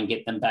to try and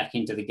get them back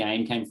into the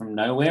game came from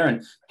nowhere,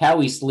 and how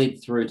he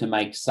slid through to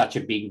make such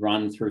a big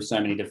run through so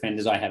many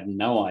defenders, I have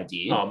no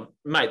idea.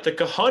 Mate, the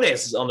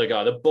cojones on the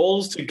guy, the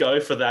balls to go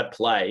for that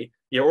play.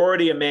 You're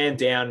already a man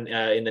down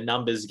in the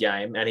numbers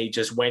game, and he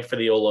just went for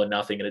the all or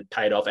nothing, and it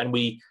paid off. And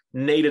we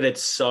needed it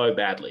so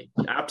badly.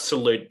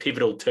 Absolute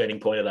pivotal turning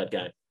point of that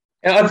game.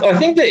 I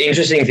think the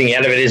interesting thing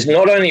out of it is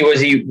not only was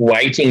he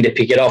waiting to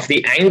pick it off,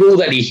 the angle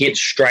that he hit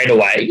straight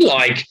away,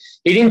 like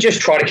he didn't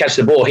just try to catch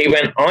the ball. He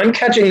went, I'm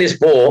catching this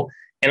ball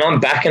and I'm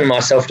backing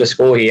myself to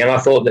score here. And I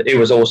thought that it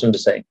was awesome to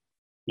see.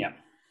 Yeah.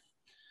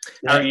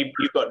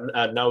 You've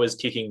got Noah's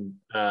kicking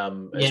as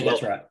well.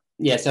 That's right.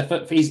 Yeah,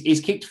 so he's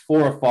kicked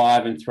 4 or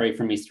 5 and 3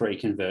 from his 3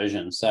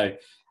 conversions. So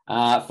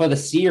for the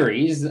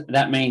series,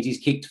 that means he's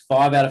kicked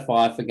 5 out of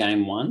 5 for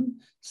game 1,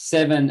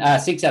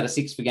 6 out of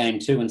 6 for game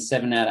 2, and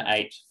 7 out of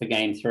 8 for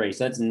game 3.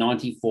 So that's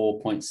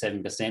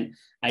 94.7%,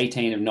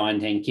 18 of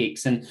 19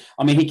 kicks. And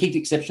I mean, he kicked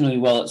exceptionally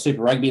well at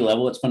Super Rugby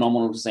level. It's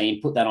phenomenal to see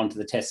him put that onto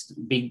the test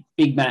big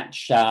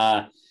match,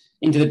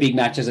 into the big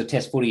matches of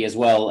test footy as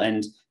well.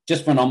 And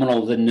just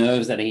phenomenal, the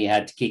nerves that he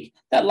had to kick.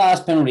 That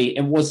last penalty,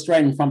 it was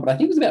straight in front, but I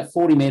think it was about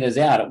 40 metres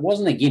out. It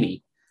wasn't a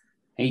gimme.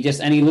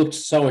 He looked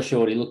so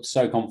assured. He looked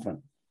so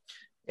confident.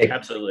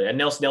 Absolutely. And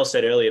Nell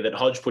said earlier that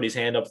Hodge put his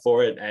hand up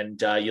for it,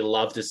 and you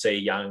love to see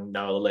young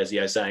Noah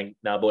Lesio saying,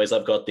 "No, boys,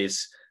 I've got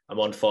this. I'm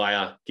on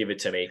fire. Give it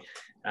to me."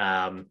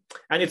 And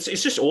it's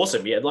just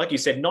awesome. Yeah, like you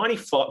said,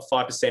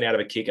 95% out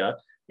of a kicker.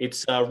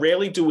 It's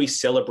rarely do we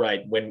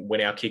celebrate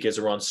when our kickers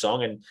are on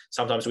song, and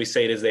sometimes we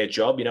see it as their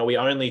job. You know, we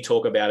only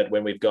talk about it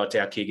when we've got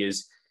our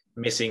kickers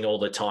missing all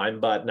the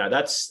time. But no,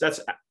 that's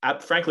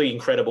frankly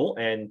incredible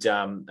and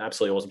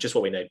absolutely awesome. Just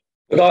what we need.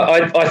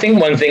 I think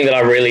one thing that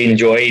I really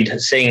enjoyed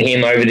seeing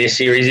him over this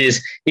series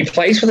is he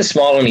plays with a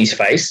smile on his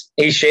face.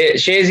 He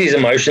shares his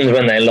emotions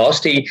when they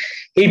lost.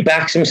 He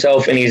backs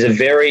himself, and he's a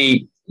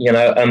very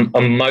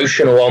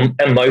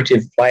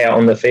emotive player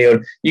on the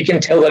field. You can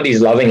tell that he's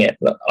loving it.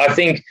 I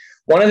think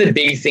one of the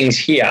big things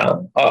here,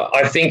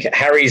 I think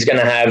Harry's going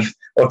to have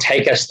or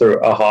take us through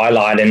a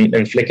highlight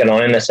and flick it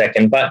on in a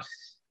second, but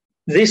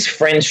this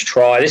French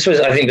try, this was,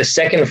 I think, the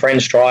second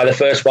French try. The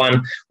first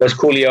one was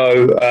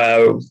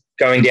Coolio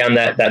going down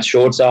that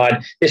short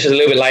side. This was a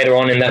little bit later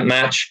on in that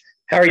match.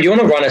 Harry, do you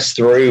want to run us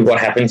through what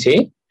happens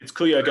here? It's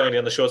Coolio going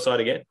down the short side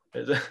again.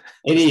 It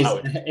is.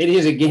 It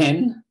is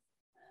again.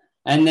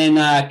 And then,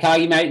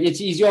 Cargie, mate,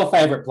 he's your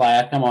favourite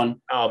player. Come on.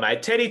 Oh,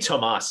 mate, Teddy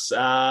Thomas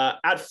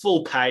at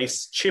full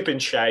pace, chip and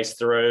chase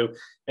through,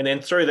 and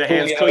then through the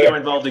hands. Coolio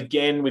involved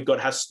again. We've got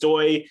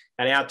Hastoy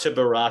and out to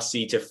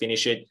Barassi to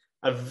finish it.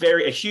 A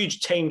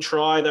huge team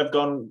try. They've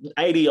gone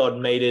 80-odd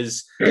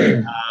metres,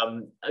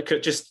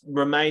 just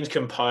remained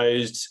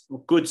composed,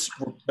 good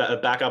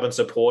backup and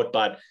support,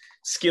 but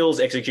skills,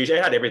 execution,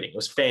 it had everything. It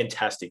was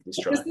fantastic, this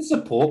try. Just the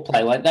support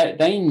play. Like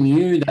they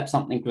knew that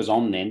something was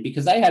on then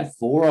because they had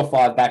 4 or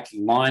 5 backs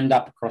lined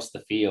up across the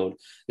field.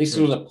 This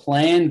was a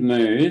planned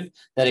move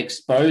that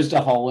exposed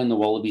a hole in the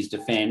Wallabies'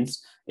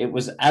 defence. It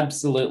was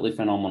absolutely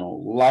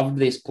phenomenal. Loved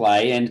this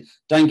play. And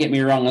don't get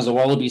me wrong, as a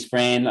Wallabies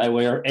fan,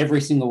 every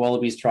single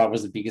Wallabies try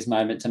was the biggest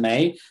moment to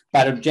me.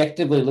 But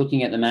objectively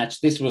looking at the match,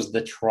 this was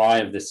the try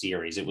of the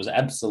series. It was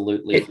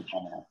absolutely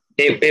phenomenal.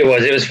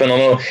 It was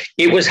phenomenal.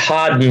 It was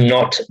hard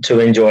not to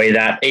enjoy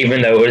that,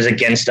 even though it was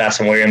against us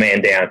and we were a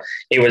man down.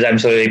 It was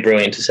absolutely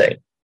brilliant to see.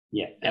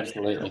 Yeah,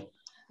 absolutely.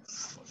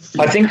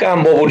 I think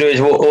what we'll do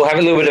is we'll have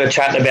a little bit of a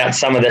chat about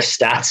some of the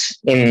stats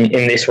in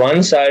this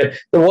one. So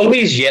the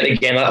Wallabies, yet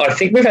again, I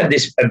think we've had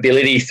this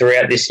ability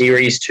throughout this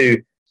series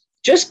to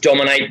just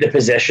dominate the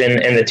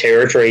possession and the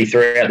territory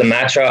throughout the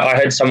match. I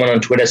heard someone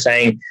on Twitter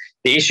saying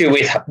the issue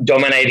with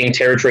dominating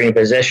territory and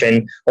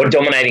possession or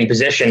dominating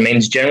possession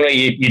means generally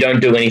you don't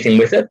do anything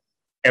with it.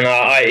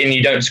 And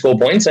you don't score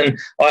points. And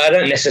I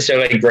don't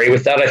necessarily agree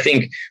with that. I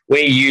think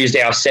we used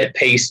our set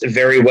piece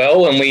very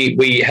well, and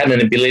we had an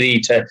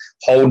ability to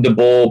hold the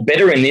ball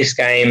better in this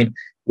game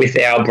with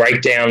our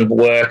breakdown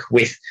work,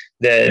 with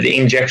the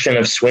injection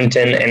of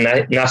Swinton and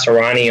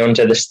Nasarani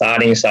onto the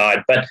starting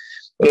side. But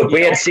look,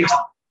 we had 6.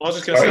 I was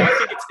just going to say,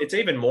 I think it's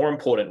even more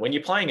important when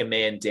you're playing a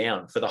man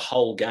down for the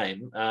whole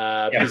game.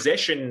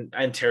 Possession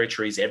and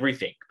territory is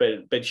everything,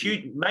 but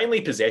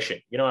mainly possession.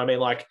 You know what I mean?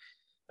 Like,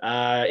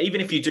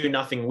 even if you do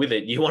nothing with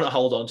it, you want to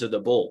hold on to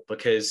the ball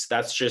because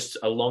that's just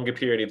a longer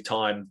period of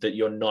time that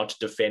you're not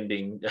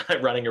defending,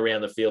 running around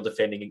the field,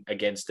 defending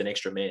against an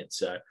extra man.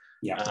 So,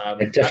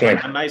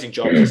 definitely amazing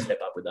job to step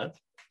up with that.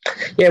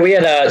 Yeah, we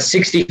had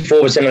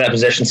 64% of that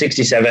possession,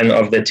 67%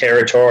 of the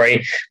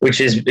territory,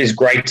 which is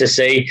great to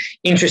see.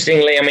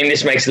 Interestingly, I mean,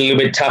 this makes it a little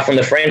bit tough on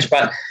the French,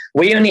 but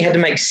we only had to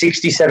make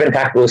 67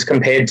 tackles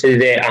compared to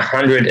their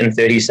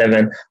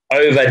 137,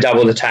 over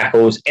double the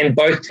tackles, and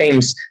both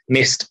teams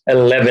missed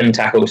 11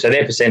 tackles, so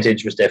their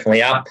percentage was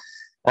definitely up.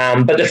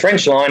 But the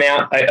French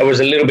line-out, it was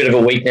a little bit of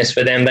a weakness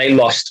for them. They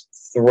lost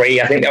 3.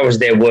 I think that was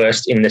their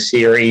worst in the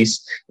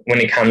series when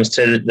it comes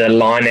to the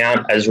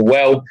line-out as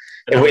well.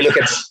 If we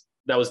look at...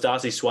 That was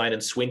Darcy Swain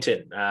and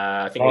Swinton.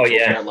 I think we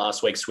talked about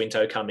last week,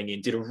 Swinto coming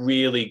in, did a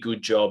really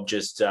good job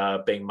just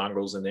being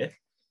mongrels in there.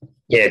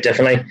 Yeah,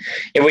 definitely.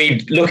 If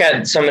we look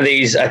at some of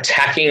these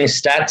attacking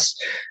stats,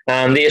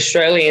 the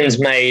Australians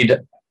made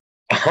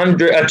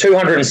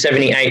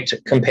 278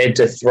 compared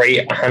to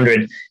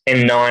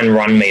 309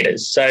 run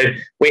meters. So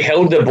we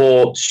held the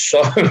ball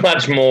so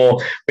much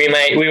more. We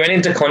went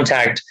into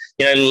contact,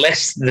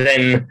 less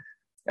than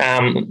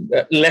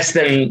less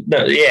than,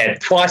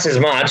 twice as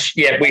much,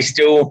 yet we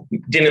still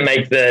didn't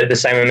make the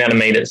same amount of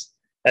meters.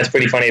 That's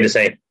pretty funny to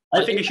see.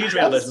 I think a huge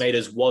amount of those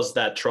meters was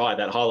that try,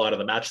 that highlight of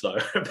the match, though.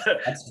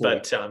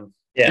 but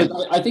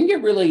I think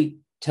it really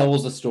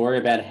tells a story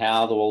about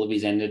how the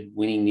Wallabies ended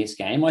winning this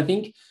game. I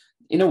think,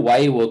 in a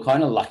way, we're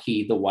kind of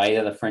lucky the way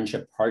that the French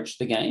approached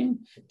the game.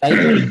 They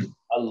played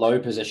a low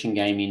possession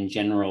game in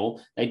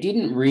general. They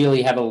didn't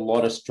really have a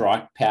lot of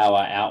strike power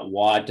out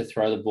wide to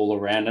throw the ball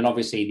around. And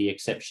obviously the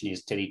exception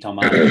is Teddy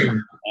Thomas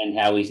and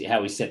how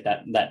he set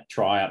that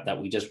try up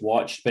that we just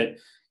watched. But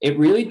it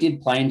really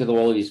did play into the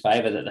Wallabies'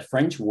 favour that the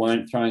French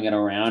weren't throwing it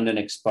around and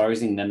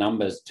exposing the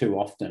numbers too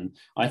often.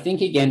 I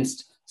think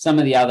against some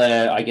of the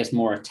other, I guess,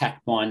 more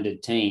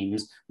attack-minded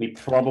teams, we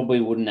probably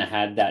wouldn't have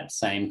had that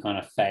same kind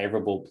of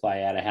favourable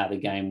play out of how the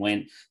game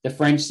went. The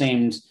French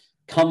seemed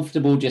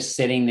comfortable just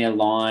setting their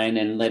line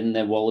and letting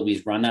their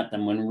Wallabies run at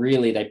them when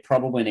really they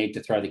probably need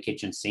to throw the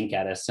kitchen sink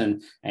at us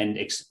and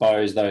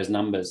expose those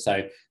numbers.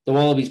 So the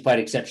Wallabies played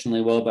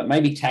exceptionally well, but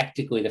maybe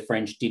tactically the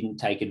French didn't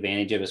take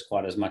advantage of us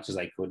quite as much as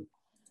they could.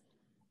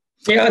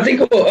 Yeah, I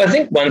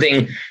think one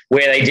thing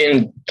where they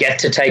didn't get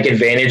to take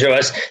advantage of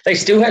us, they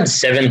still had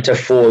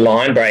 7-4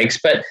 line breaks,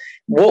 but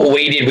what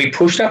we did, we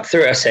pushed up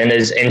through our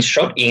centres and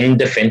shot in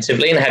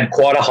defensively and had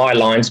quite a high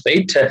line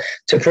speed to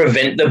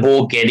prevent the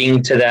ball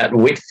getting to that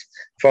width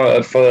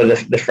for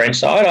the French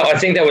side. I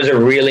think that was a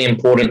really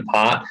important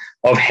part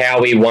of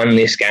how we won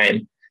this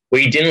game.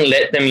 We didn't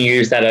let them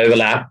use that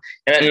overlap,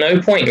 and at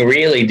no point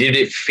really did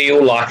it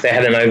feel like they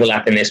had an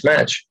overlap in this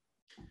match.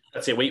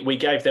 That's it. We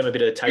gave them a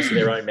bit of a taste of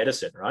their own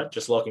medicine, right?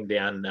 Just locking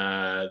down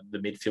the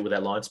midfield with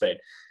that line speed.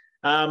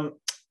 All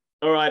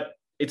right.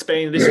 It's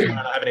been this one.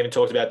 I haven't even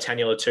talked about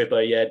Taniela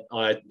Tupou yet.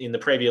 In the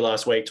preview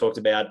last week, talked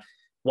about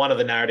one of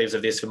the narratives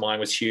of this for mine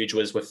was huge,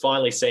 was we're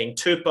finally seeing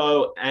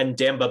Tupou and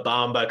Demba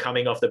Bamba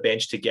coming off the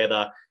bench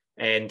together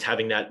and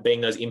having that,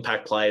 being those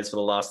impact players for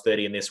the last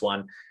 30 in this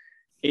one.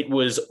 It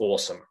was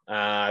awesome.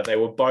 They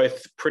were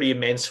both pretty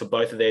immense for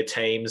both of their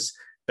teams.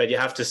 But you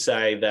have to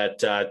say that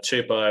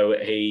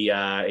Tupou,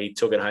 he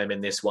took it home in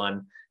this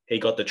one. He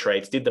got the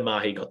treats. Did the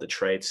Mahi got the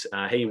treats.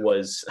 He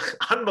was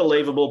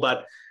unbelievable.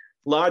 But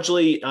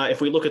largely,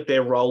 if we look at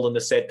their role in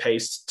the set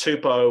piece,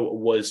 Tupou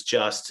was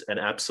just an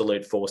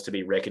absolute force to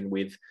be reckoned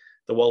with.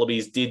 The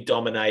Wallabies did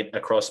dominate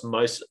across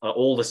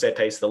all the set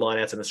pieces, the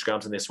lineouts and the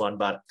scrums in this one.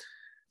 But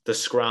the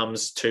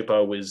scrums,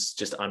 Tupou was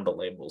just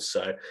unbelievable.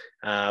 So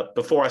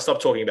before I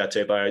stop talking about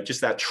Tupou,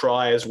 just that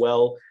try as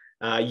well.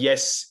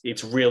 Yes,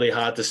 it's really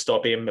hard to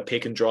stop him, a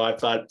pick and drive,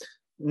 but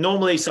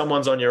normally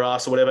someone's on your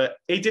ass or whatever.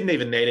 He didn't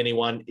even need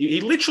anyone.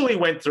 He literally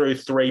went through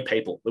 3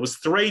 people. There was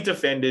 3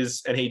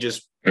 defenders, and he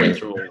just went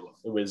through all of them.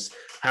 It was,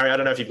 Harry, I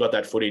don't know if you've got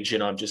that footage,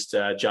 and I'm just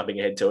jumping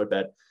ahead to it,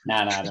 but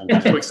I don't.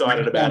 I'm too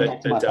excited about it.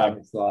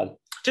 But,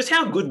 just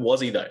how good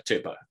was he, though,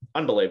 Tupou?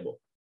 Unbelievable.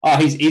 Oh,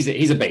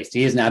 he's a beast.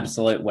 He is an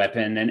absolute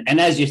weapon.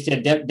 And as you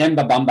said,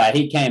 Demba Bamba,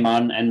 he came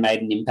on and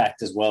made an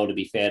impact as well, to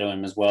be fair to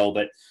him as well,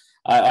 but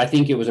I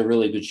think it was a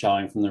really good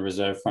showing from the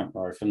reserve front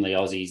row from the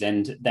Aussies,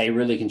 and they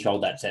really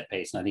controlled that set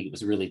piece, and I think it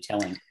was really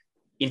telling.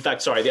 In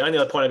fact, sorry, the only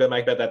other point I'm going to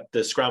make about that,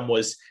 the scrum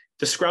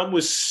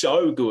was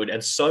so good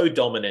and so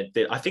dominant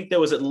that I think there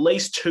was at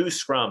least 2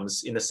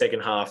 scrums in the second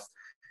half.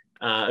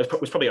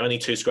 It was probably only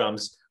 2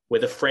 scrums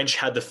where the French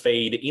had the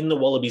feed in the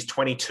Wallabies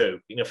 22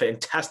 in a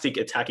fantastic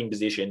attacking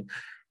position.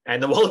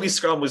 And the Wallabies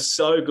scrum was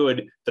so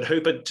good that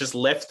Hooper just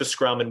left the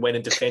scrum and went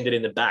and defended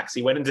in the backs.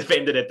 He went and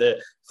defended at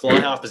the fly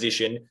half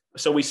position.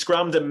 So we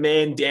scrummed a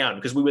man down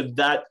because we were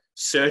that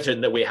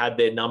certain that we had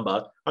their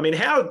number. I mean,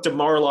 how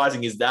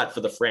demoralizing is that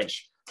for the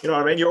French? You know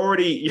what I mean? You're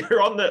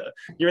in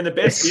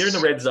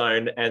the red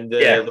zone, and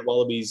the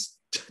Wallabies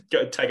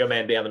take a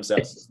man down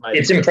themselves.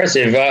 It's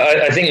impressive.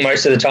 I think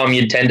most of the time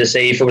you'd tend to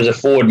see if it was a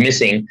forward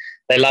missing,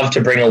 they love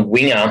to bring a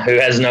winger who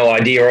has no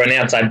idea or an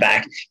outside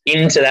back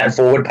into that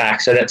forward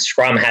pack so that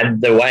scrum had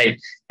the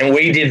weight. And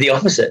we did the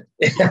opposite.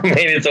 I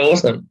mean, it's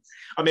awesome.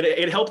 I mean,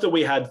 it helped that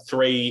we had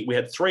 3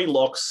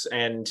 locks,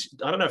 and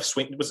I don't know if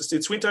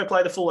did Swinto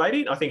play the full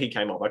 80? I think he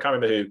came off. I can't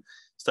remember who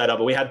stayed up,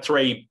 but we had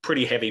 3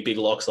 pretty heavy big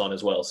locks on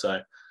as well. So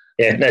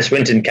yeah, no,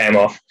 Swinton came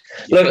off.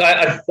 Look,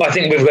 I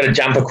think we've got to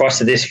jump across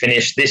to this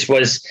finish. This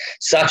was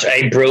such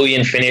a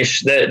brilliant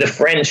finish. The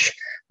French,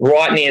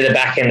 right near the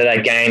back end of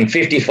that game,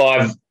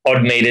 55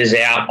 odd meters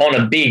out on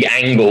a big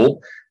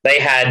angle, they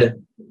had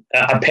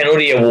a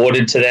penalty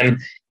awarded to them,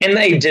 and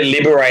they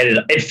deliberated.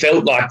 It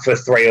felt like for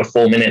 3 or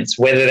 4 minutes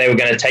whether they were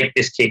going to take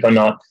this kick or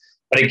not.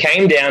 But it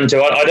came down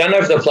to, I don't know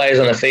if the players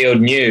on the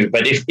field knew,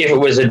 but if it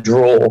was a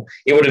draw,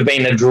 it would have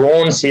been a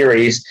drawn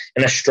series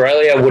and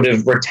Australia would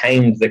have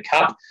retained the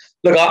cup.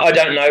 Look, I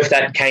don't know if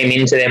that came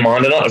into their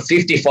mind or not. A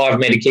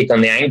 55-metre kick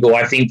on the angle,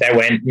 I think they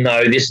went,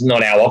 no, this is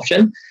not our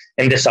option,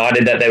 and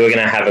decided that they were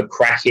going to have a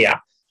crack here.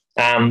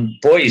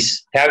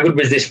 Boys, how good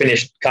was this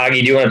finish?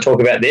 Cargie, do you want to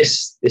talk about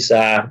this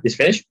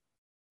finish?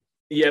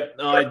 Yep,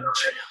 I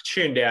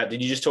tuned out.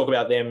 Did you just talk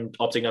about them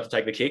opting not to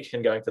take the kick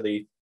and going for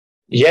the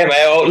Yeah, mate.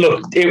 Oh,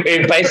 look,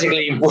 it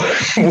basically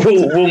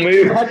we'll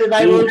move.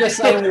 Mate, we were just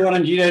saying we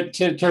wanted you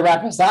to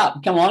wrap us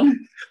up. Come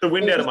on. The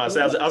wind out of my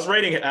sails. I was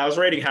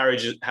reading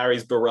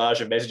Harry's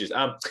barrage of messages.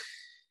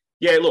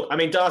 Yeah, look, I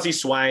mean, Darcy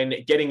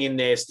Swain getting in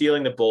there,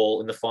 stealing the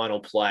ball in the final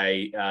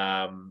play,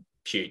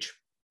 huge.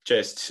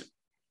 Just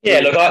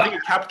look, I think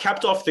it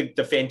capped off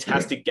the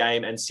fantastic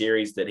game and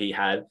series that he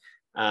had.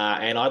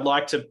 And I'd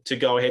like to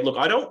go ahead. Look,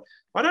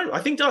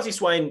 I think Darcy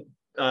Swain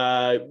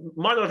might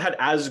not have had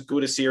as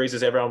good a series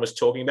as everyone was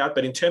talking about,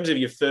 but in terms of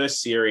your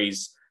first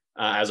series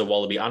as a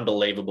Wallaby,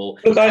 unbelievable.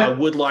 Look, I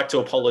would like to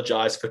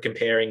apologise for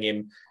comparing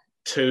him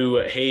to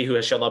he who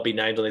shall not be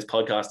named on this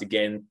podcast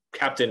again,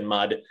 Captain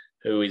Mudd,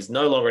 who is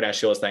no longer at our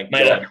shores, thank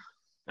God.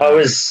 I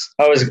was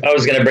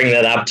going to bring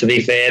that up. To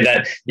be fair,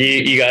 that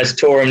you guys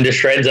tore him to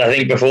shreds. I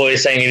think before you're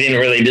saying he didn't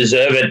really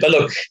deserve it, but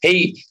look,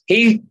 he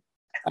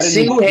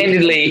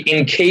single-handedly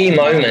in key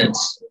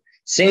moments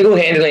at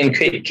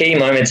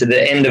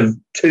the end of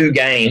two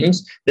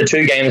games, the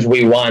two games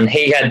we won,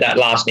 he had that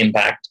last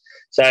impact.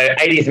 So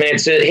 80th minute,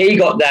 so he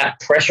got that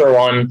pressure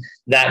on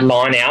that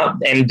line out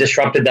and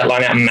disrupted that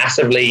line out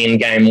massively in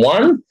game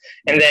one.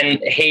 And then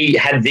he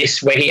had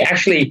this where he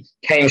actually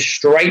came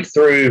straight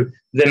through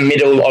the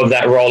middle of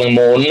that rolling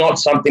maul, not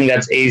something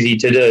that's easy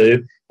to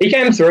do. He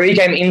came through, he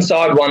came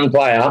inside one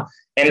player,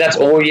 and that's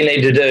all you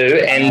need to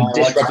do, and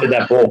disrupted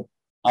that ball.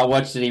 I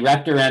watched it. He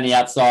wrapped around the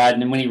outside,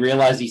 and then when he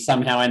realised he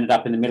somehow ended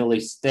up in the middle,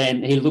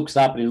 he looks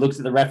up and he looks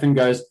at the ref and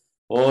goes,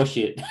 "Oh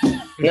shit!"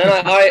 No,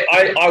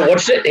 I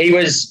watched it. He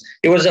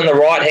was on the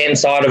right hand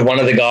side of one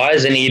of the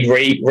guys, and he'd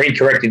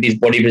recorrected his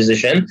body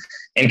position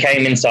and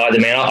came inside the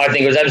man. I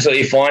think it was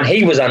absolutely fine.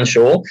 He was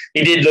unsure.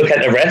 He did look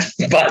at the ref,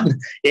 but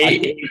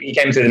he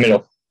came through the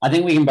middle. I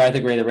think we can both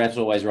agree the ref's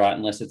always right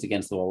unless it's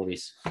against the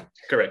Wallabies.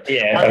 Correct.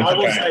 Yeah, I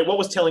will say what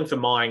was telling for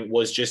mine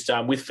was just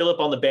with Phillip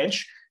on the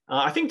bench.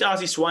 I think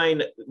Darcy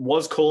Swain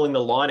was calling the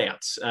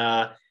lineouts,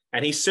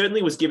 and he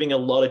certainly was giving a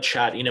lot of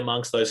chat in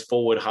amongst those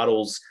forward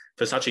huddles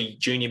for such a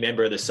junior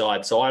member of the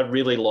side. So I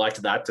really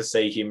liked that, to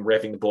see him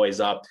revving the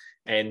boys up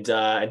and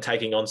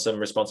taking on some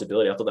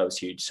responsibility. I thought that was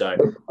huge. So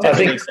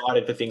definitely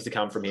excited for things to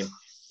come from him.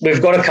 We've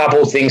got a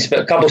couple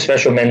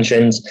special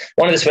mentions.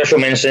 One of the special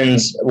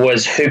mentions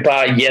was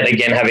Hooper, yet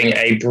again having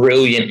a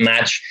brilliant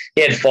match.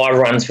 He had 5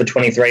 runs for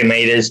 23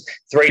 metres,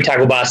 3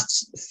 tackle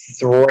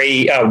busts, 1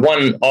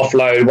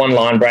 offload, 1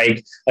 line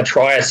break, a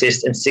try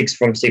assist, and 6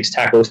 from 6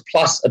 tackles,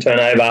 plus a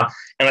turnover.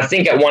 And I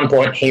think at one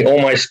point he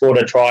almost scored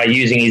a try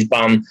using his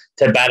bum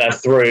to batter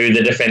through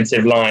the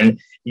defensive line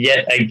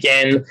yet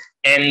again.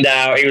 And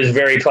he was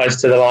very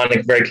close to the line,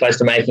 very close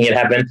to making it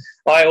happen.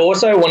 I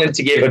also wanted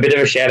to give a bit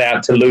of a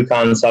shout-out to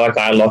Lucan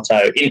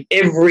Salakai-Lotto. In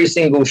every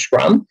single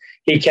scrum,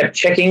 he kept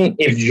checking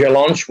if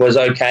Jelonch was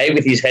okay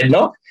with his head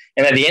knock.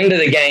 And at the end of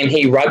the game,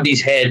 he rubbed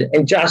his head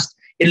and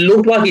it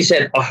looked like he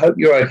said, "I hope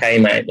you're okay,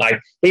 mate."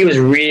 Like, he was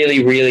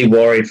really, really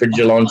worried for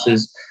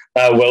Jelonch's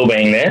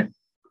well-being there.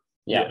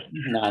 Yeah.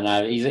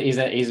 No, he's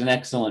an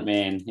excellent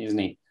man, isn't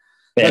he?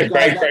 Yeah,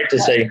 great to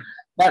see.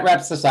 That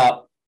wraps us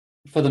up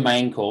for the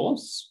main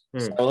course.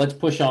 So let's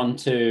push on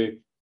to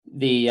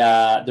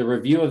the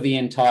review of the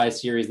entire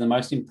series, the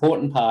most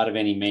important part of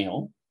any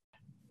meal.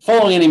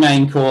 Following any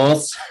main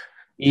course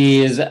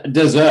is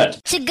dessert.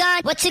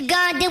 What you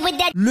gonna do with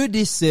that? Le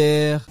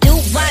dessert.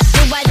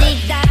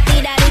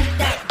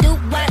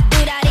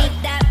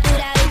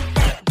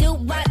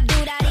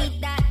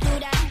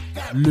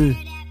 Le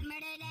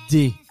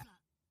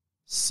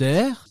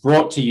dessert.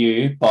 Brought to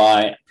you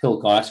by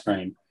Pilk Ice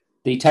Cream,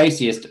 the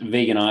tastiest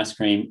vegan ice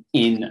cream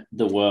in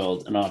the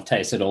world, and I've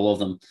tasted all of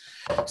them.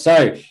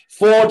 So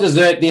for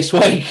dessert this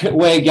week,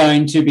 we're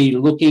going to be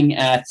looking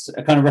at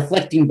kind of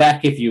reflecting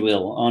back, if you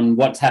will, on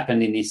what's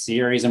happened in this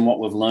series and what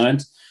we've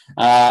learned.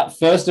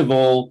 First of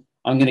all,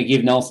 I'm going to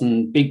give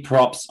Nelson big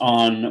props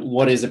on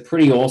what is a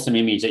pretty awesome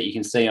image that you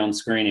can see on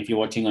screen if you're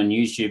watching on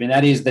YouTube, and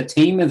that is the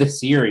team of the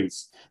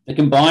series, the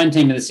combined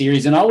team of the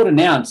series. And I would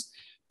announce,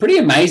 pretty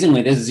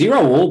amazingly, there's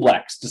 0 All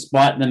Blacks,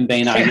 despite them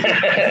being in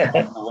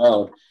the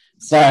world.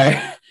 So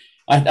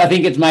I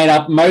think it's made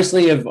up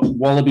mostly of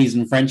Wallabies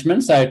and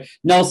Frenchmen. So,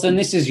 Nelson,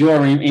 this is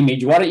your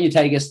image. Why don't you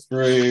take us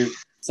through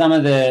some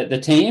of the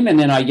team, and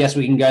then I guess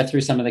we can go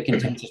through some of the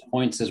contentious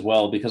points as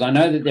well, because I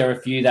know that there are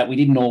a few that we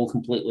didn't all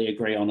completely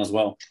agree on as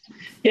well.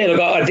 Yeah, look,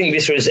 I think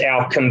this was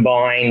our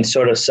combined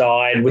sort of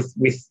side with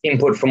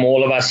input from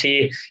all of us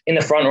here. In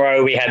the front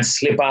row, we had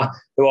Slipper,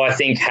 who I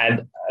think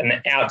had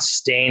an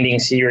outstanding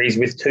series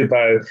with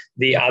Tupou,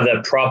 the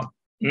other prop.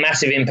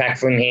 Massive impact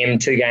from him,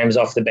 2 games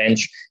off the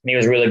bench, and he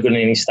was really good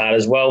in his start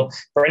as well.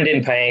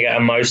 Brendan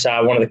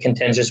Paenga-Amosa, one of the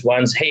contentious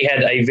ones, he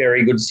had a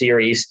very good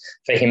series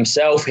for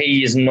himself.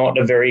 He is not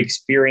a very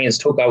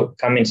experienced hooker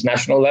come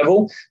international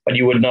level, but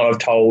you would not have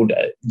told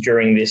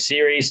during this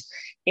series.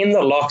 In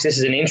the locks, this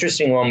is an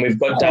interesting one. We've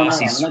got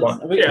Darcy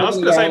Swan. Yeah, I was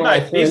going to say,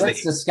 mate.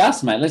 Let's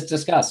discuss, mate. Let's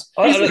discuss.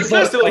 He's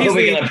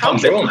the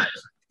incumbent, mate.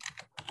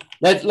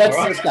 Let's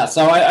discuss.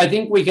 So I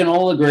think we can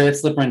all agree that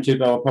Slipper and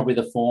Tupou are probably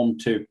the form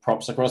 2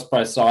 props across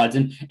both sides.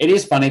 And it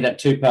is funny that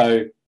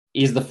Tupou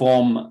is the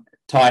form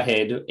tight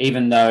head,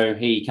 even though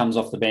he comes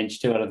off the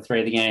bench 2 out of the 3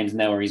 of the games, and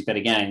they were his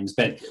better games.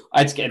 But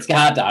it's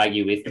hard to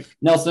argue with.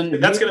 Nelson,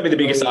 that's going to be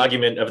the biggest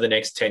argument of the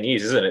next 10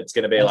 years, isn't it? It's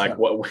going to be like,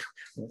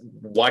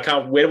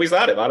 where do we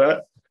start it? I don't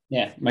know.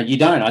 Yeah, but you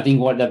don't. I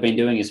think what they've been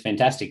doing is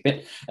fantastic.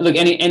 But look,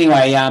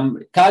 anyway,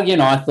 Kagi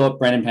and I thought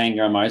Brendan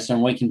Pangamosa,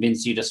 and we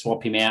convinced you to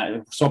swap him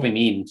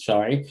in.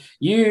 Sorry,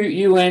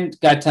 you went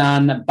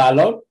Gatan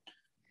Balot.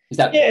 Is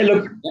that? Yeah,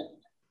 look.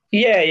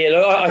 Yeah.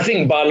 Look, I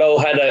think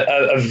Balot had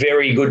a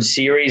very good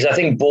series. I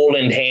think ball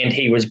in hand,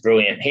 he was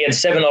brilliant. He had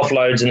 7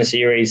 offloads in the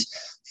series,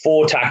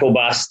 4 tackle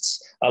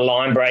busts, a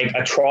line break,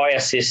 a try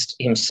assist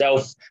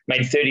himself,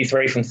 made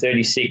 33 from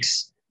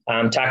 36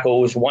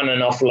 tackles, 1 an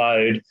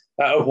offload.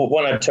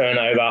 Won a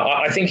turnover.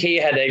 I think he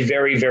had a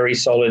very, very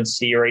solid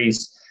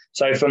series.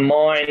 So for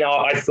mine,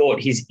 I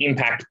thought his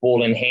impact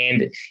ball in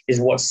hand is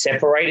what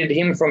separated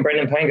him from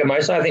Brendan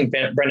Pangamosa. I think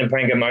Brendan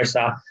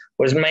Pangamosa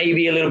was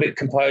maybe a little bit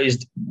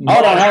composed.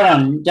 Hold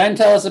on. Don't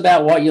tell us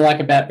about what you like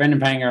about Brendan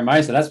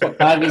Pangamosa. That's what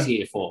Cargi's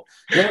here for.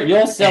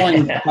 You're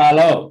selling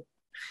Carlo.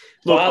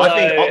 Look,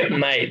 I think,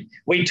 mate,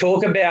 we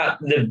talk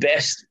about the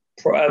best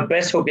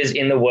hookers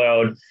in the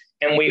world,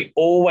 and we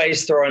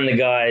always throw in the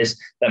guys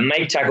that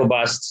make tackle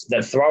busts,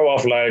 that throw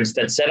offloads,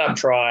 that set up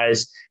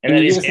tries, and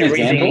that is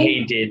everything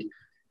he did.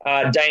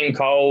 Dane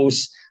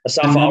Coles,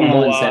 Asafa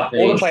Moore,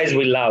 all the players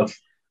we love.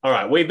 All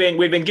right, we've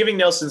been giving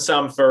Nelson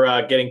some for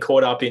getting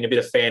caught up in a bit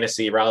of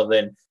fantasy rather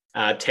than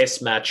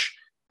test match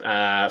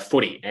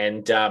footy.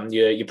 And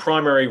your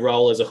primary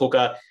role as a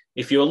hooker,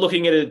 if you're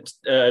looking at it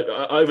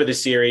over the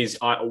series,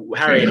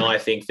 Harry and I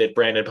think that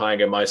Brandon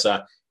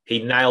Pangamosa,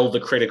 he nailed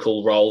the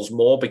critical roles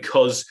more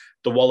because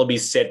the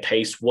Wallabies set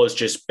piece was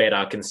just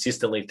better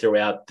consistently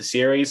throughout the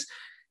series.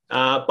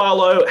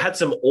 Barlow had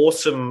some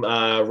awesome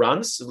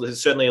runs.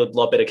 Certainly a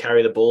lot better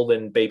carry the ball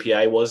than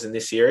BPA was in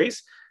this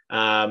series.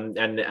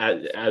 And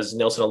as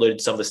Nelson alluded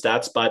to some of the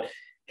stats, but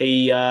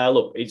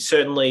it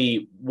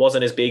certainly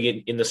wasn't as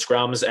big in the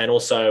scrums, and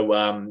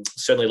also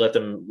certainly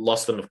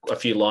lost them a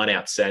few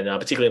lineouts. And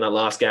particularly in that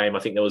last game, I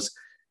think there was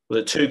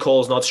it 2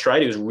 calls not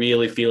straight. He was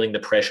really feeling the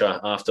pressure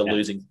after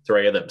losing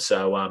 3 of them.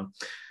 So,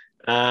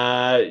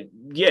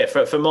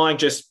 for mine,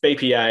 just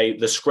BPA,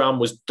 the scrum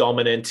was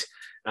dominant.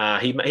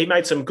 He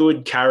made some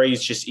good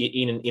carries just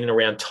in and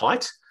around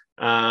tight,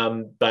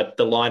 but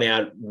the line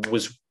out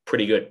was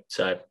pretty good.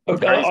 So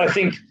I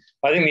think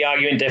the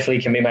argument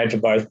definitely can be made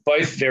for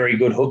both very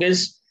good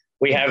hookers.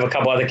 We have a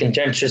couple other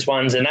contentious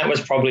ones, and that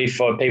was probably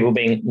for people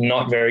being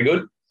not very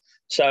good.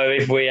 So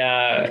if we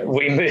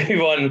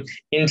move on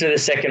into the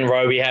second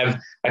row, we have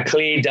a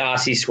clear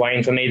Darcy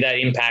Swain for me. That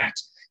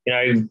impact,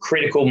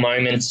 critical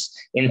moments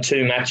in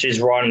 2 matches,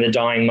 right in the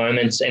dying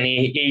moments, and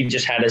he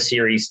just had a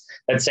series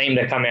that seemed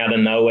to come out of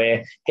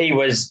nowhere. He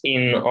was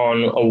in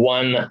on a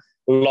 1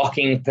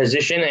 locking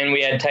position, and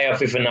we had Teo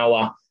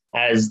Fifanoa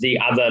as the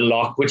other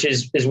lock, which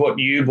is what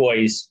you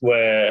boys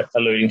were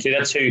alluding to.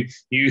 That's who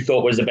you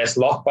thought was the best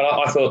lock, but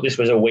I thought this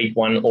was a weak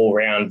one all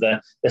round,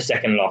 the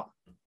second lock.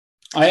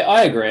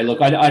 I agree.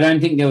 Look, I don't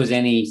think there was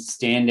any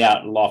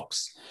standout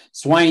locks.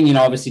 Swain,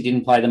 obviously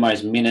didn't play the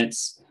most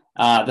minutes.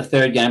 The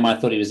third game, I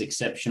thought he was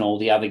exceptional.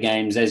 The other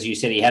games, as you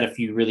said, he had a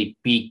few really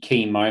big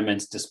key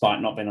moments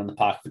despite not being on the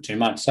park for too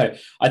much. So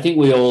I think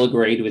we all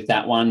agreed with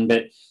that one.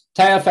 But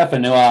Teo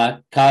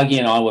Fafanua, Kagi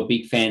and I were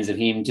big fans of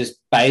him, just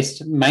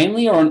based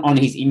mainly on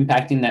his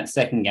impact in that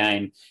second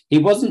game. He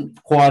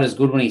wasn't quite as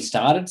good when he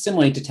started,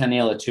 similarly to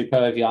Taniela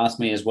Tupou, if you ask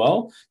me as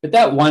well. But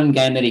that one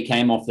game that he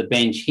came off the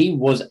bench, he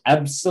was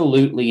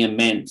absolutely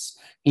immense.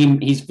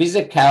 His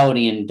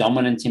physicality and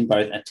dominance in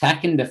both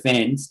attack and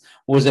defence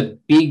was a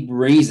big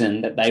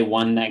reason that they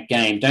won that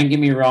game. Don't get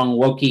me wrong,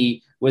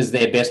 Woki was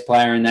their best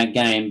player in that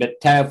game,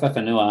 but Teo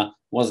Fafanua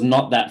was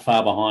not that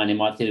far behind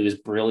him. I thought he was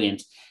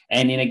brilliant.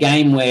 And in a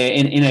game where,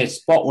 in a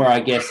spot where I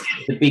guess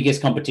the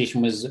biggest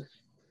competition was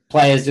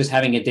players just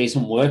having a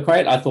decent work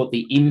rate, I thought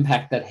the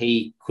impact that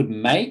he could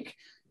make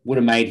would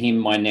have made him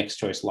my next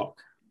choice lock.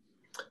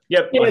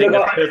 Yep, I think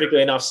that's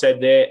perfectly enough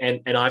said there.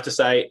 And I have to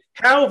say,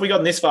 how have we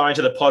gotten this far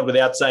into the pod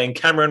without saying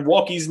Cameron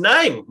Woki's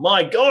name?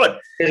 My God.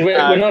 Because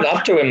we're not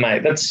up to him,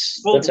 mate.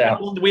 That's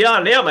how. We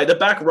are now, mate. The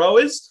back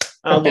rowers.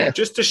 Look,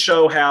 just to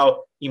show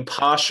how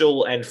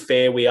impartial and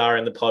fair we are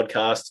in the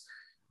podcast,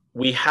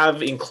 we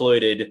have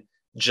included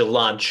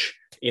Jelunch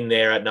in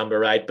there at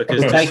number 8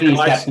 because we've taken his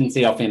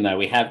captaincy off him, though.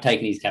 We have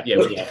taken his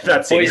captaincy off him.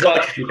 That's it.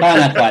 Boys, you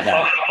can't act like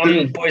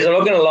that. Boys, I'm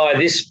not going to lie.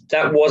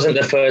 That wasn't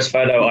the first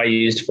photo I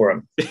used for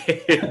him.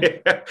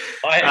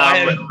 I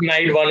have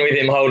made one with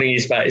him holding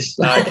his face.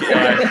 I'm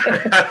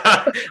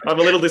a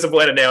little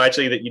disappointed now,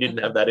 actually, that you didn't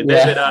have that in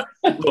there. Yeah.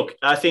 But look,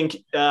 I think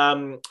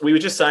we were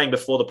just saying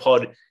before the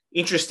pod,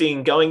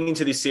 interesting going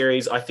into this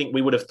series. I think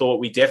we would have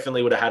thought we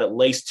definitely would have had at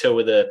least 2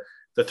 of the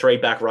 3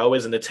 back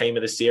rowers and the team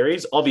of the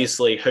series.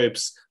 Obviously,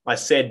 Hoops, I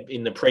said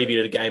in the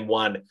preview to game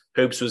 1,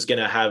 Hoops was going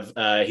to have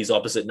his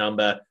opposite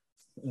number,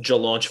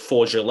 Jelunch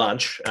for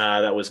Jelunch.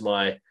 That was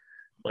my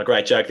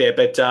great joke there.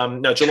 But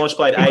no, Jelunch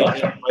played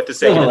 8 in both the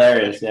second,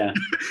 hilarious, yeah.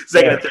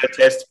 second and third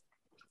test.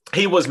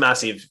 He was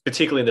massive,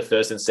 particularly in the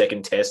first and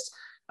second test.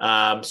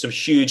 Some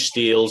huge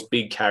steals,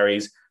 big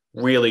carries,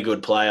 really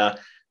good player,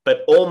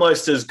 but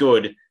almost as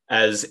good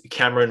as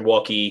Cameron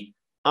Wacky.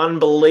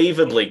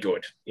 Unbelievably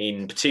good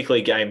in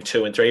particularly game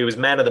 2 and 3. He was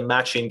man of the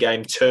match in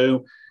game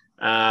 2,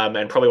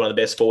 and probably one of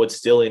the best forwards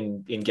still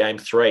in game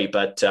 3.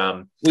 But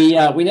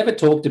we never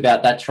talked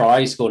about that try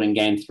he scored in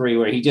game 3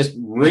 where he just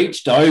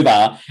reached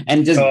over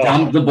and just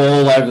dumped the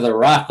ball over the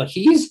ruck. Like,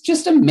 he's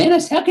just a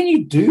menace. How can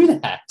you do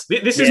that?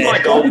 This is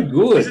my gold.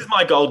 This is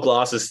my gold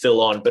glasses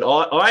still on. But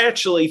I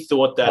actually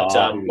thought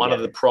that one of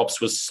the props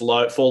was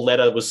slow.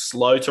 4-letter was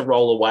slow to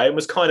roll away and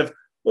was kind of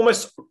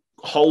almost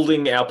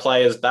holding our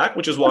players back,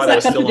 which is why they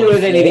were still on the floor.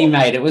 With anything,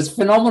 mate. It was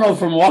phenomenal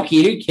from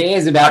Wacky. Who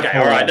cares about? Okay,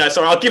 all right. No,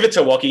 sorry. I'll give it to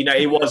Wacky. No,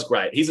 he was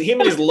great. Him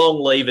and his long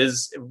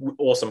levers,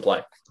 awesome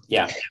play.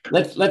 Yeah.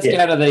 Let's go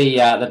to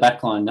the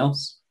back line,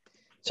 Nels.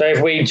 So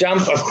if we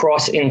jump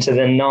across into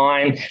the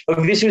 9, look,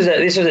 this was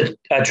a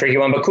tricky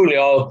one, but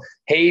Coolio,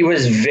 he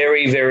was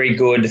very, very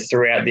good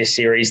throughout this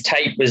series.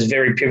 Tate was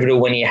very pivotal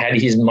when he had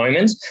his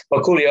moments,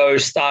 but Coolio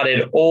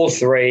started all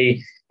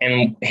 3.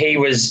 And he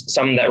was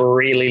someone that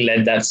really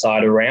led that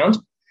side around.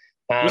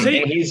 Was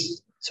he?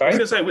 Sorry? I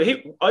was going to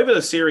say, over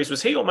the series,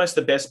 was he almost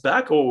the best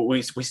back, or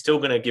we still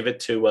going to give it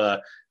to,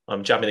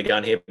 I'm jumping the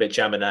gun here, but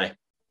Jaminet?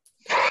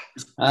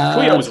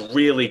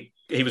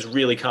 He was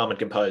really calm and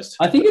composed.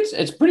 I think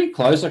it's pretty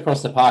close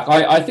across the park.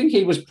 I think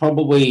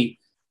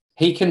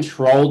he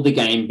controlled the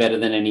game better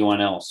than anyone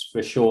else,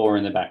 for sure,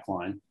 in the back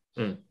line.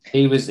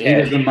 He was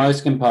the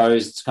most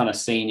composed kind of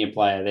senior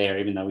player there,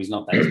 even though he's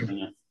not that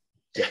senior.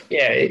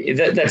 Yeah,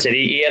 that's it.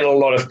 He had a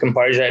lot of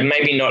composure,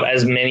 maybe not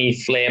as many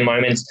flair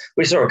moments.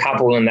 We saw a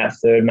couple in that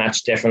third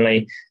match,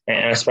 definitely,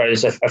 and I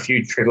suppose a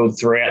few trickled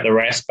throughout the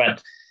rest.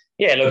 But,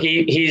 yeah, look,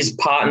 his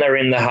partner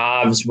in the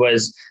halves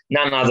was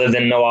none other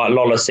than Noah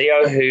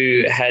Lolosio,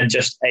 who had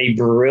just a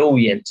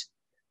brilliant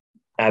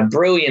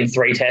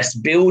 3 tests,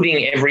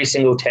 building every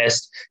single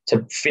test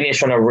to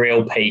finish on a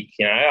real peak.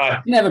 You know,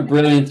 he didn't have a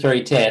brilliant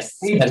 3 tests,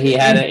 but he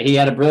had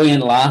a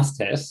brilliant last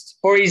test.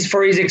 For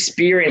his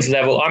experience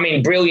level, I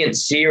mean, brilliant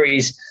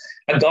series.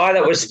 A guy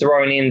that was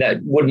thrown in that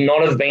would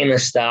not have been a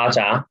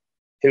starter,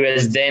 who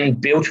has then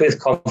built with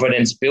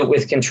confidence, built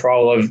with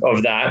control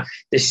of that.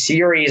 The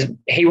series,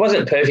 he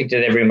wasn't perfect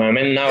at every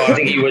moment. No, I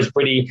think he was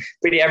pretty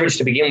average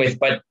to begin with.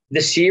 But the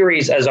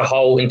series as a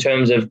whole, in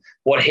terms of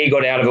what he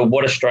got out of it,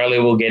 what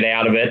Australia will get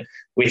out of it,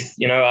 with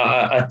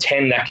a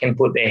 10 that can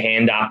put their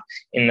hand up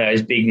in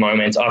those big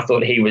moments, I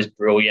thought he was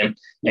brilliant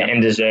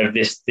and deserved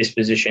this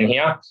position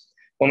here.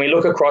 When we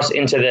look across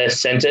into the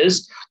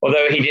centres,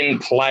 although he didn't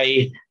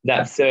play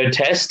that third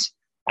test,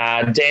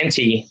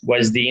 Dante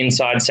was the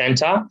inside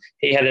centre.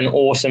 He had an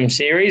awesome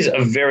series, a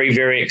very,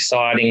 very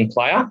exciting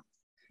player.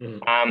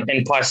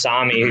 And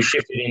Paisami, who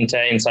shifted into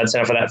inside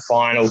centre for that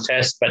final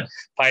test, but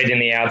played in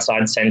the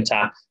outside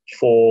centre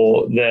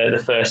for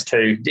the first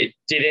 2. Did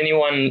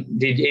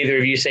either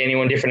of you see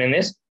anyone different in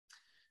this?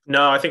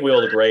 No, I think we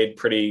all agreed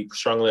pretty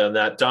strongly on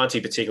that. Dante,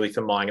 particularly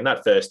for mine, in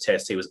that first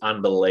test, he was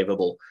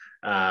unbelievable.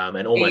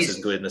 And almost as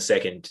good in the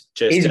second.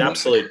 Just an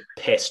absolute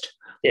pest.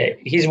 Yeah,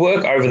 his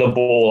work over the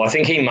ball, I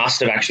think he must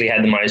have actually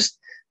had the most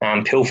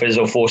pilfers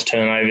or forced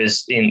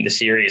turnovers in the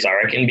series, I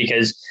reckon,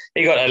 because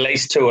he got at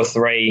least 2 or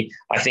 3,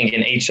 I think,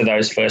 in each of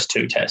those first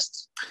 2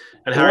 tests.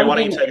 And Harry, why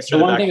don't you take us through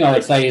the back? One thing I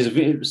would say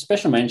is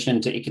special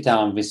mention to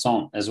Iketal and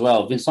Vincent as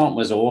well. Vincent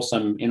was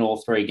awesome in all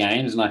 3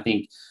 games, and I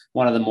think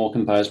one of the more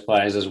composed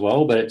players as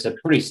well, but it's a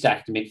pretty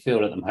stacked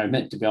midfield at the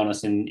moment, to be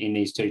honest, in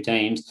these 2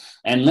 teams.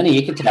 And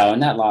Lenny Iketal in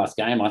that last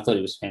game, I thought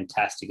he was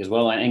fantastic as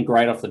well, and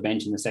great off the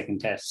bench in the second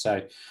test.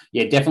 So,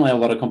 yeah, definitely a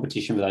lot of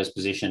competition for those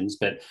positions.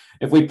 But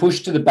if we push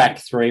to the back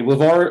 3,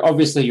 we've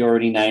obviously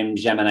already named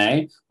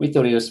Jaminet. We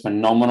thought he was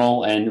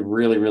phenomenal and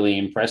really, really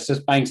impressed us.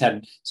 Banks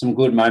had some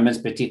good moments,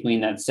 particularly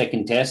in that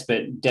second test,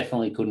 but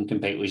definitely couldn't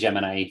compete with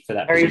Jaminet for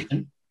that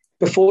position.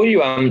 Before you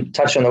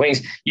touch on the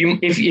wings,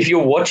 if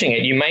you're watching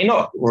it, you may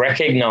not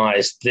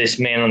recognise this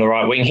man on the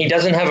right wing. He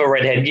doesn't have a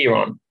red headgear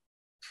on.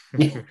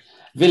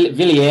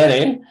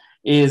 Villiere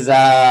is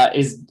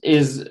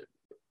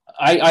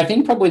I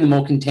think probably the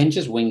more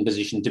contentious wing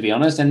position, to be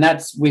honest, and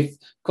that's with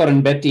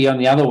Cotton Betty on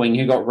the other wing,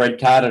 who got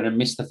red carded and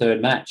missed the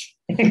third match.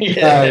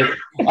 So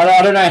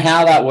I don't know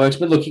how that works,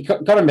 but look,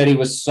 Cotton Betty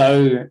was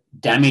so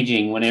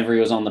damaging whenever he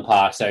was on the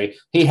park, so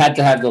he had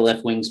to have the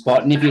left wing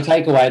spot. And if you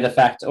take away the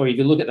fact, or if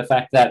you look at the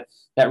fact that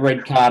that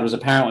red card was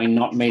apparently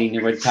not meeting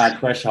the red card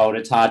threshold,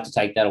 it's hard to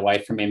take that away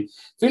from him.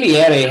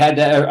 Villiere had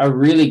a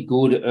really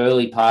good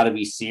early part of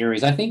his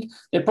series. I think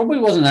there probably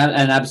wasn't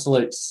an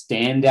absolute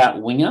standout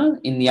winger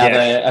in the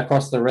other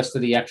across the rest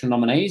of the actual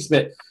nominees,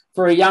 but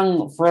for a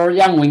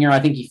young winger, I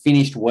think he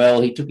finished well.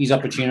 He took his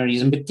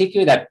opportunities, and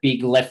particularly that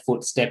big left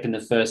foot step in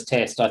the first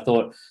test. I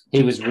thought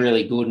he was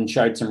really good and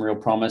showed some real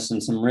promise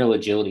and some real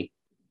agility.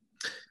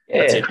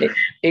 Yeah,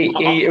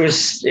 it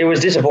was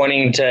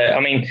disappointing to. I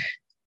mean,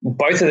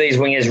 both of these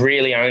wingers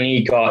really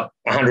only got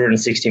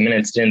 160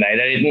 minutes, didn't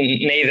they?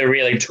 Neither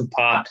really took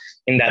part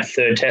in that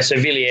third test. So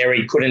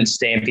Villiere couldn't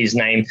stamp his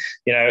name,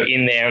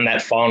 in there in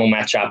that final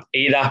matchup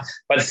either.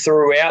 But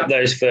throughout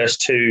those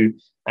first 2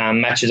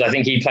 matches. I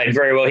think he played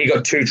very well. He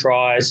got 2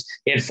 tries.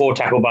 He had 4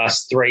 tackle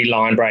busts, 3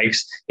 line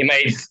breaks. He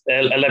made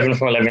 11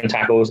 from 11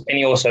 tackles, and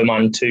he also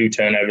won 2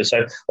 turnovers.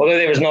 So although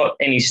there was not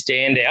any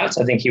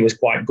standouts, I think he was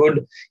quite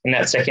good in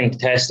that second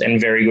test and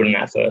very good in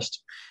that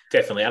first.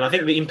 Definitely. And I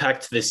think the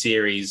impact of the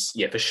series,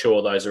 for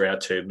sure, those are our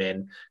 2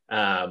 men.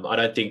 I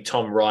don't think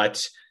Tom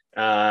Wright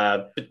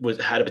had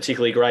a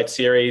particularly great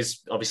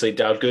series. Obviously,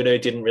 Dale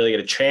Gunu didn't really get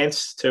a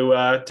chance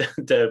to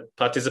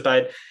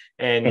participate.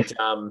 And,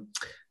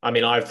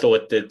 I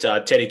thought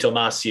that Teddy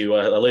Tomas, you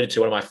alluded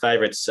to, one of my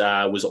favourites,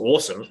 was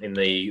awesome in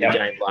the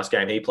last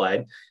game he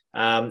played.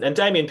 And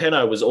Damien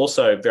Penno was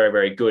also very,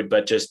 very good,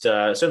 but just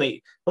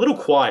certainly a little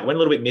quiet, went a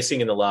little bit missing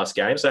in the last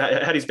game. So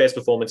had his best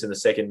performance in the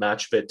second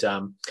match, but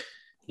I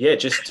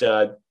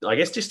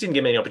guess just didn't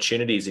get many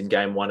opportunities in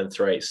game 1 and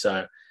 3.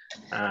 So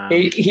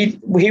he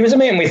was a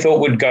man we thought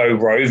would go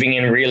roving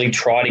and really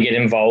try to get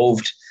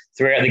involved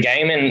throughout the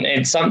game, and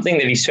it's something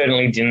that he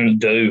certainly didn't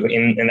do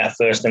in that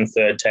first and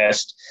third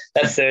test.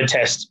 That third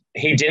test,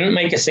 he didn't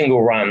make a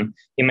single run.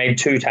 He made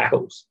 2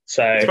 tackles.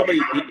 So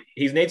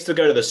he needs to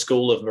go to the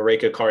school of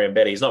Marika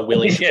Coriambetta. He's not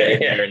willing to get in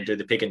there and do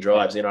the pick and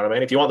drives. You know what I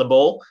mean? If you want the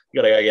ball,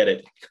 you got to go get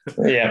it.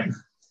 Yeah.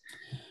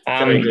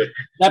 Very good.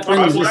 That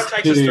brings us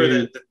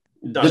to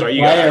the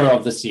player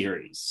of the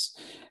series.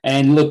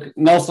 And look,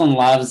 Nelson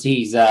loves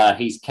his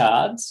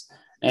cards,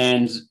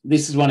 and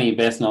this is one of your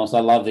best, Nelson.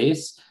 I love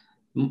this.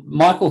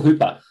 Michael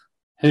Hooper,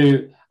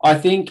 who I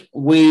think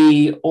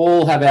we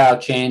all have our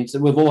chance.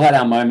 We've all had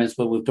our moments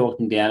where we've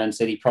talked him down and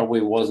said he probably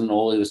wasn't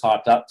all he was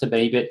hyped up to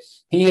be, but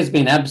he has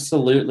been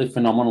absolutely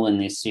phenomenal in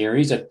this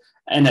series.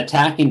 An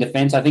attack in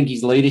defence, I think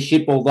his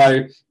leadership,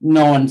 although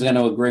no one's going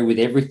to agree with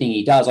everything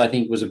he does, I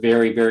think was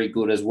very, very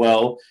good as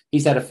well.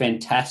 He's had a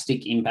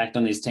fantastic impact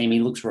on this team. He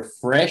looks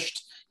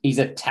refreshed. He's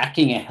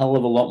attacking a hell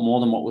of a lot more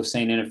than what we've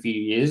seen in a few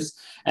years.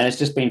 And it's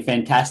just been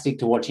fantastic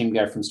to watch him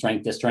go from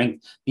strength to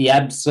strength. The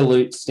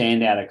absolute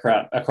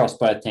standout across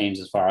both teams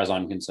as far as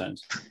I'm concerned.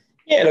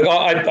 Yeah, look,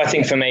 I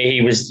think for me,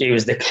 he was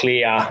the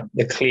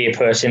clear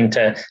person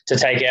to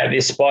take out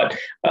this spot.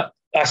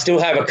 I still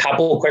have a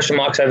couple of question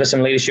marks over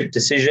some leadership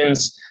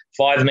decisions.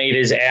 5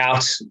 metres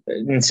out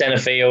in centre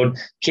field,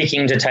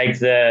 kicking to take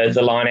the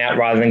line out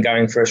rather than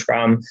going for a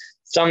scrum.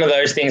 Some of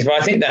those things.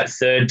 But I think that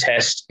third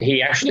test,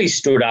 he actually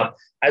stood up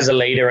as a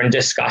leader and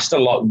discussed a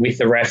lot with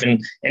the ref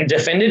and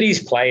defended his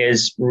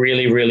players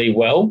really, really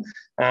well.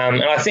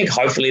 And I think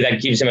hopefully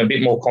that gives him a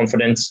bit more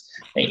confidence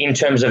in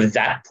terms of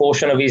that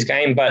portion of his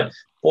game. But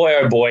boy,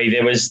 oh boy,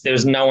 there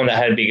was no one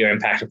that had a bigger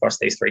impact across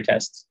these 3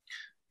 tests.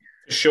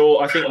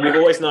 Sure. I think we've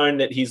always known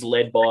that he's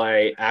led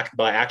by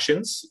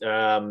actions,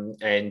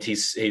 and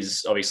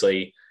he's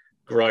obviously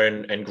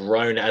grown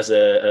as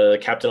a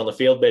captain on the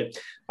field. But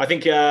I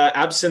think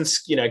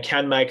absence,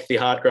 can make the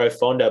heart grow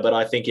fonder. But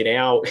I think in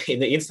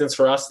the instance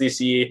for us this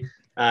year,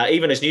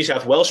 even as New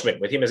South Welshman,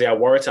 with him as our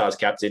Waratahs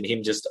captain,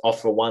 him just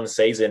off for 1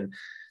 season,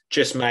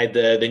 just made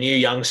the new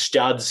young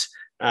studs,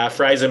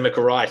 Fraser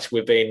McWright.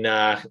 We've been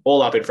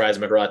all up in Fraser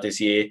McWright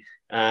this year,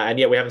 and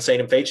yet we haven't seen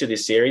him feature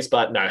this series.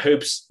 But no,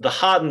 Hoops, the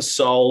heart and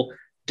soul,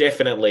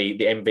 definitely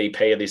the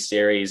MVP of this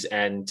series,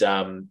 and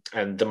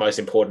the most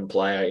important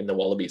player in the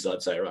Wallabies,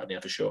 I'd say right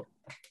now for sure.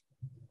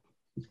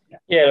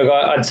 Yeah, look,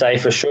 I'd say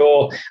for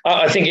sure.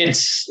 I think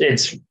it's.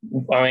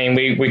 I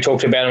mean, we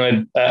talked about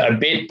him a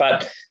bit,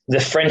 but the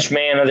French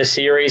man of the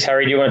series,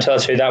 Harry, do you want to tell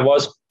us who that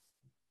was?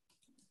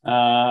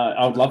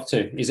 I would love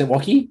to. Is it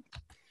Wocky?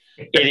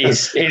 It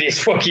is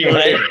Wocky,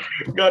 mate.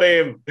 Got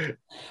him.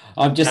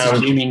 I'm just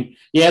assuming.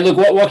 Yeah, look,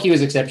 Wocky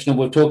was exceptional.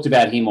 We've talked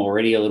about him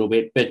already a little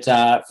bit, but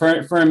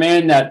for a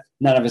man that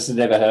none of us had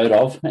ever heard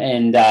of,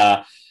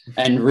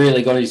 and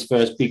really got his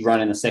first big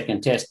run in the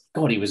second test.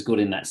 God, he was good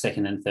in that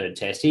second and third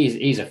test.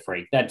 He's a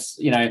freak. That's,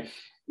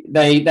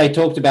 they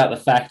talked about the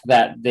fact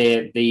that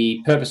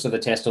the purpose of the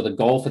test, or the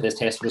goal for this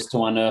test, was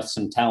to unearth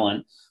some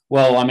talent.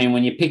 Well, I mean,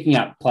 when you're picking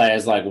up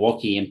players like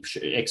Wocky and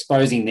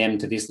exposing them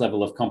to this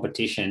level of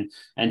competition,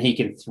 and he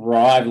can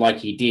thrive like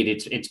he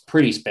did, it's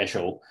pretty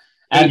special.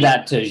 Add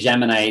that to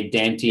Jaminet,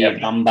 Dante,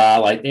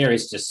 Bumba. Like, there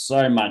is just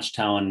so much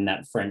talent in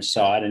that French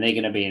side, and they're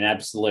going to be an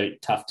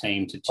absolute tough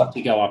team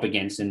to go up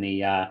against in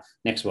the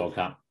next World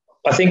Cup.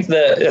 I think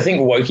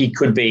Woki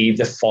could be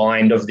the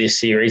find of this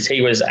series.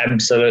 He was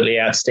absolutely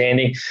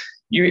outstanding.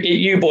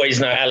 You boys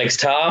know Alex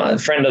Tarr,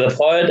 friend of the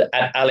pod,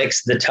 at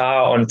Alex the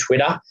Tar on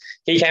Twitter.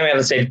 He came out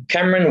and said,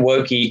 Cameron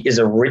Woki is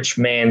a rich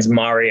man's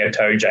Mario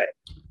Toje.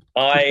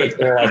 I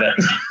love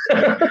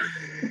it.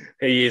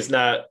 He is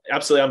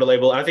absolutely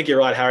unbelievable. I think you're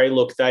right, Harry.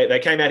 Look, they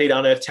came out here to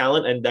unearth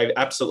talent, and they've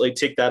absolutely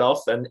ticked that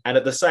off. And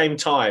at the same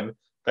time,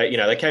 they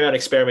came out and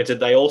experimented.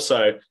 They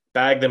also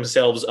bagged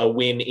themselves a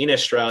win in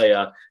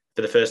Australia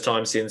for the first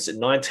time since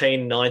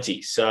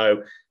 1990.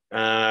 So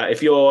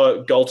if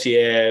you're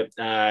Gaultier,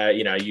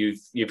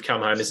 you've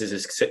come home. This is a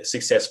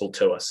successful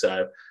tour.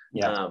 So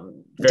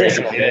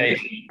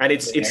definitely. And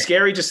it's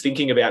scary just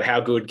thinking about how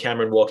good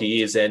Cameron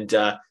Woki is. And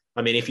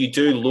I mean, if you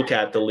do look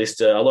at the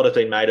list, a lot has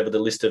been made of the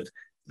list of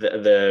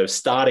the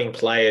starting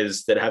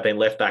players that have been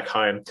left back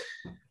home.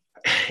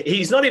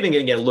 he's not even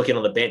going to get a look in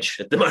on the bench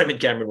at the moment,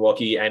 Cameron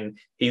Wacky, and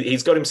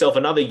he's got himself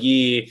another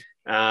year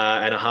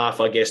and a half,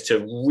 I guess,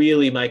 to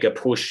really make a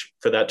push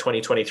for that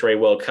 2023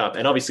 World Cup.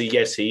 And obviously,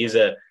 yes, he is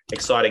an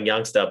exciting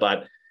youngster,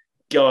 but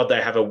God,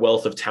 they have a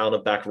wealth of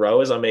talented back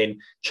rowers. I mean,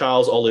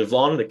 Charles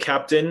Olivon, the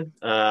captain,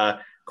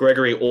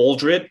 Gregory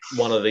Aldred,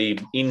 one of the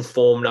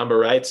in-form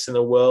number 8s in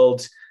the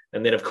world.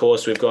 And then, of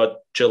course, we've got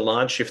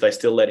Jalanch, if they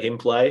still let him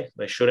play.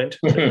 They shouldn't,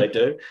 but they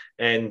do.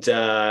 And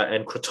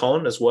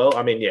Creton as well.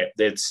 I mean, yeah,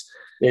 they've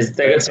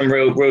got some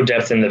real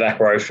depth in the back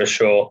row for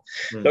sure.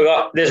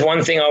 Look, there's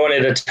one thing I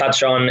wanted to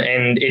touch on,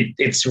 and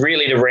it's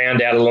really to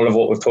round out a lot of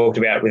what we've talked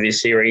about with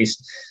this series.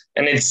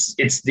 And it's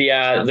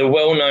the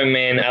well-known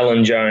man,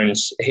 Alan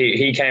Jones.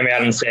 He came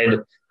out and said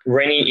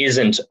Rennie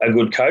isn't a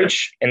good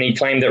coach, and he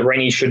claimed that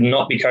Rennie should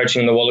not be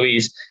coaching the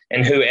Wallabies,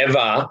 and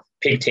whoever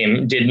picked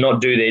him did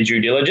not do their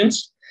due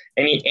diligence.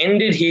 And he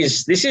ended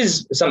this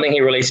is something he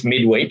released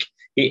midweek.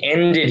 He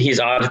ended his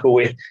article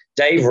with,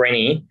 Dave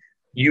Rennie,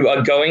 you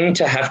are going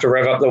to have to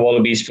rev up the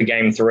Wallabies for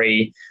game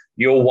 3.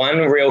 Your one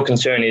real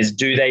concern is,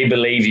 do they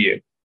believe you?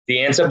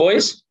 The answer,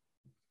 boys?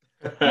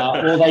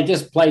 Well, they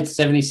just played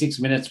 76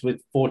 minutes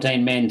with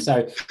 14 men,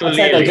 so I'd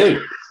say they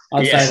do.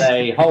 I'd say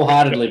they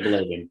wholeheartedly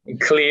believe him.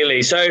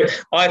 Clearly. So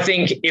I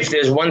think if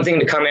there's one thing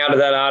to come out of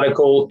that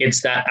article,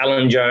 it's that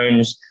Alan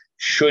Jones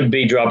should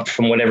be dropped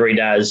from whatever he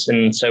does,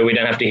 and so we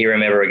don't have to hear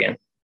him ever again.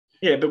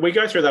 Yeah, but we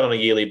go through that on a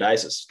yearly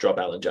basis, drop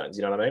Alan Jones,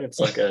 you know what I mean? It's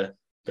like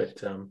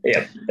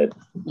yeah.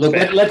 Look,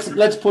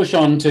 let's push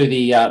on to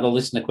the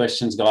listener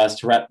questions, guys,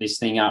 to wrap this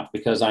thing up,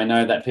 because I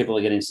know that people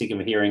are getting sick of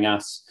hearing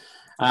us.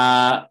 Can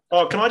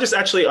I just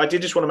I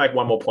did just want to make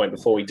one more point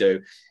before we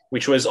do,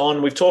 which was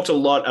we've talked a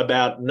lot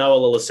about Noah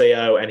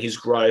Lolesio and his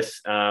growth.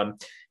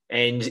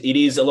 And it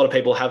is, a lot of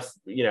people have,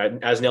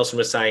 as Nelson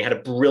was saying, had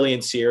a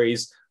brilliant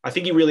series. I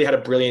think he really had a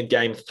brilliant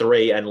game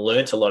 3 and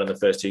learnt a lot in the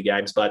first 2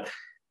 games. But,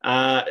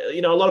 a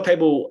lot of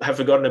people have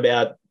forgotten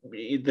about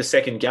the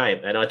second game,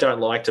 and I don't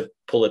like to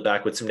pull it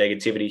back with some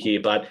negativity here.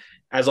 But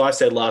as I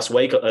said last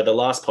week, the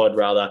last pod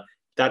rather,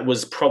 that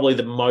was probably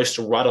the most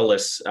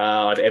rudderless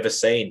I've ever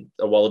seen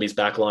a Wallabies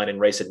backline in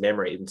recent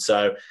memory. And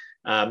so,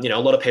 a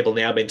lot of people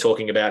now have been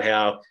talking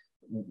about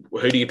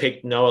who do you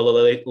pick, Noah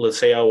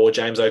Lolesio or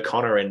James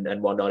O'Connor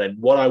and whatnot, and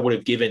what I would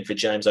have given for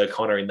James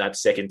O'Connor in that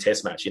second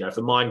test match.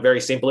 For mine, very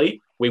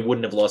simply, we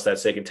wouldn't have lost that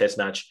second test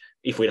match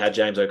if we'd had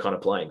James O'Connor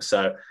playing.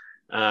 So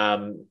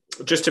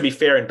just to be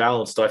fair and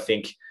balanced, I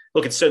think,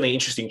 look, it's certainly an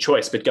interesting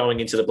choice, but going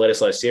into the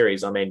Bledisloe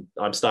series, I mean,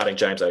 I'm starting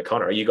James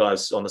O'Connor. Are you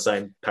guys on the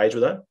same page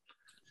with that?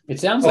 It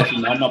sounds like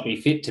he might not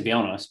be fit, to be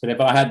honest, but if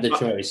I had the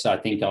choice, I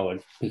think I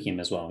would pick him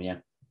as well, yeah.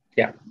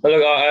 Yeah, but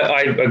look,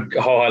 I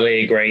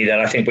wholly agree that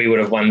I think we would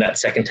have won that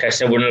second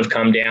test. It wouldn't have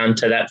come down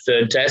to that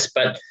third test,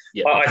 but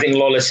I think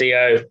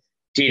Lolesio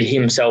did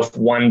himself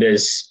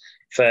wonders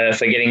for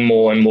getting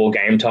more and more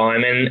game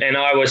time. And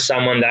I was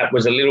someone that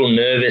was a little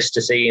nervous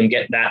to see him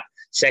get that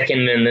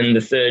second and then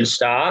the third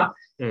start.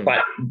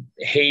 But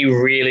he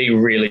really,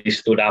 really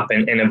stood up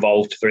and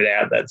evolved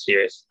throughout that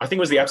series. I think it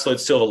was the absolute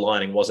silver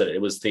lining, wasn't it?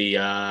 It was the,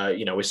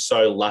 we're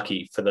so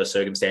lucky for the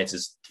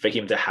circumstances for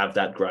him to have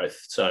that growth.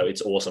 So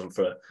it's awesome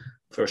for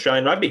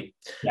Australian rugby.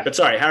 Yeah. But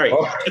sorry, Harry,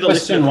 to the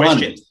listener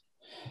question.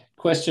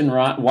 Question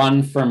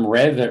 1 from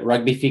Rev at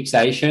Rugby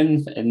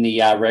Fixation in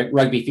the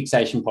Rugby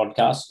Fixation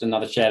podcast.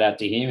 Another shout out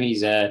to him.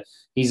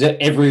 He's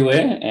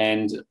everywhere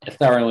and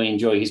thoroughly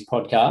enjoy his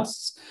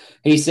podcasts.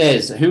 He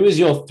says, who is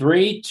your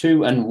 3,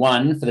 2, and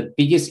 1 for the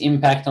biggest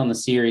impact on the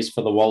series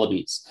for the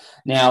Wallabies?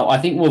 Now, I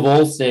think we've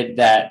all said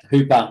that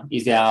Hooper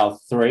is our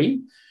 3,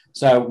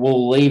 so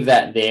we'll leave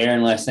that there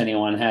unless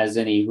anyone has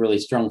any really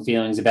strong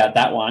feelings about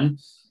that one.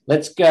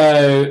 Let's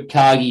go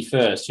Cargie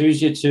first.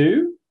 Who's your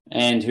 2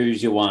 and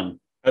who's your 1?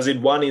 As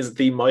in 1 is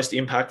the most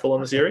impactful on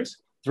the series?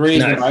 3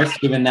 is the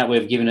most, given that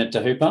we've given it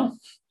to Hooper.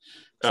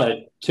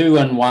 So 2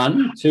 and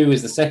 1. 2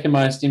 is the second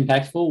most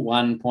impactful,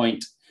 1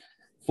 point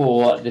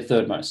for the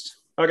third most.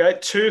 Okay,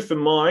 2 for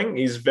mine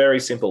is very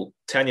simple.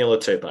 Taniela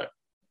Tupou.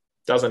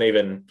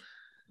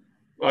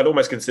 I'd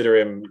almost consider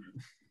him,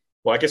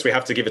 well, I guess we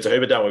have to give it to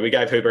Hooper, don't we? We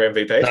gave Hooper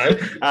MVP.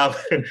 No.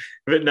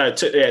 But no,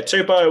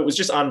 Tupou was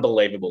just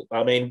unbelievable.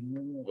 I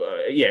mean,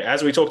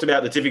 as we talked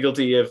about, the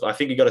difficulty of, I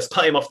think you got to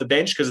play him off the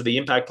bench because of the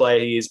impact player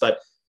he is, but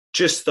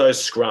just those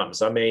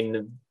scrums. I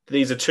mean,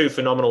 these are 2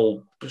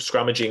 phenomenal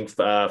scrummaging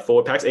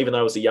forward packs, even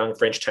though it was a young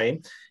French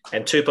team.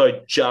 And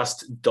Tupou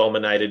just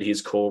dominated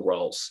his core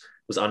roles.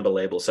 It was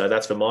unbelievable. So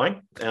that's for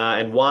mine.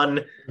 And 1,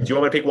 do you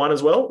want me to pick 1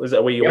 as well? Is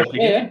that where you all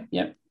pick?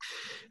 Yeah.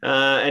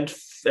 And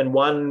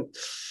 1,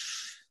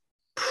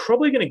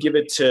 probably going to give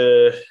it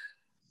to,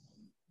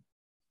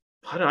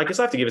 I don't know, I guess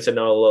I have to give it to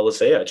Noah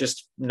Lolesio,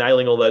 just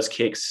nailing all those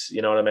kicks.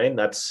 You know what I mean?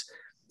 That's,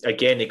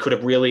 again, it could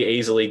have really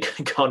easily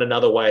gone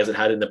another way as it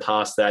had in the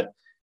past, that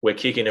we're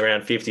kicking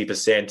around 50%,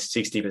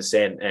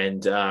 60%,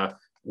 and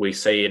we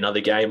see another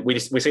game. We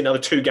see another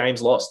 2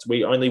 games lost.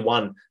 We only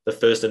won the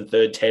first and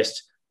third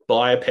test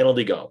by a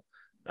penalty goal.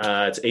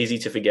 It's easy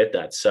to forget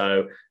that.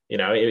 So, in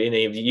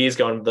the years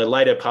gone, the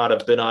later part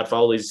of Bernard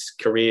Foley's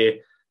career,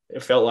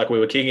 it felt like we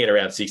were kicking it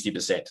around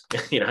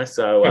 60%,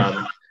 so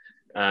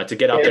to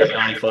get up there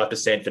at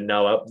 95% for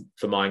Noah,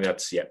 for mine,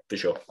 that's, for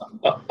sure.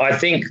 I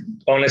think,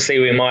 honestly,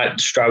 we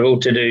might struggle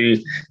to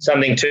do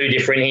something too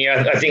different here.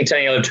 I think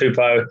Taniela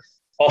Tupou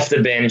off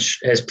the bench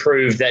has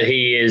proved that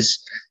he is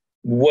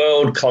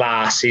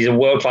world-class. He's a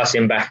world-class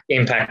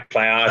impact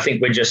player. I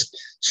think we're just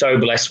so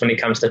blessed when it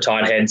comes to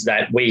tight heads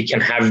that we can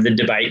have the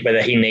debate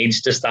whether he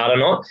needs to start or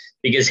not,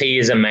 because he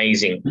is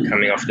amazing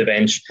coming off the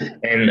bench.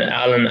 And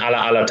Alan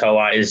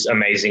Alatoa is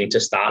amazing to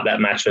start that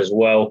match as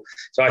well.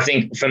 So I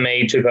think for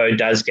me, Tupou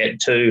does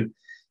get two.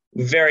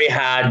 Very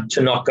hard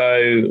to not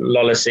go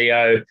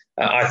Lolosio.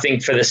 I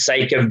think for the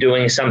sake of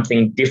doing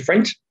something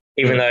different,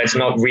 even though it's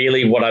not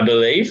really what I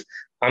believe,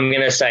 I'm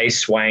going to say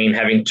Swain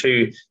having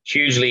two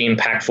hugely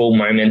impactful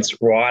moments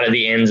right at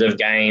the ends of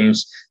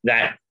games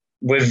that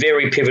were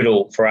very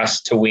pivotal for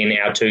us to win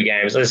our two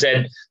games. As I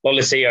said,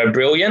 Lolosio,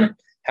 brilliant,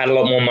 had a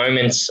lot more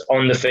moments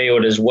on the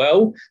field as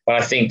well. But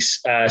I think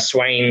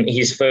Swain,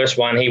 his first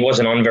one, he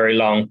wasn't on very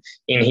long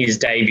in his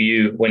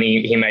debut when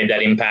he made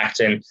that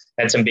impact and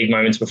had some big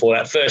moments before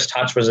that. First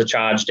touch was a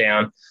charge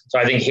down. So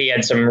I think he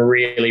had some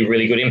really,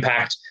 really good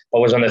impact,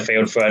 but was on the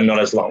field for not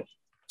as long.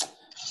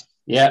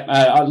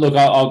 Yeah, look,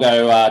 I'll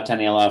go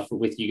Taniela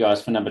with you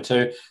guys for number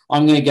two.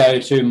 I'm going to go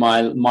to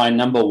my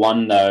number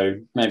one,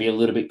 though, maybe a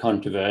little bit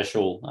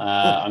controversial.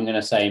 I'm going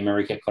to say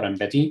Marika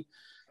Corambetti.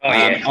 Oh,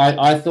 yeah.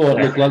 I thought,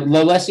 look,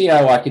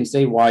 Lolesio, I can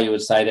see why you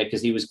would say that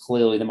because he was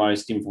clearly the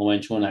most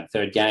influential in that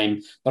third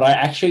game. But I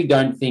actually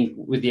don't think,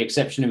 with the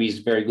exception of his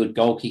very good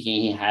goal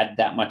kicking, he had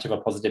that much of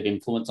a positive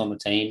influence on the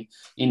team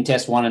in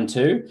Test 1 and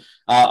 2.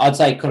 I'd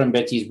say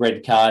Corumbetti's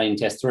red card in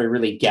Test 3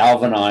 really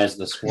galvanised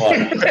the squad.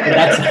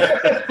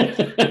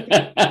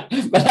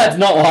 But that's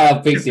not why I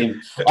picked him.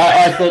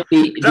 I thought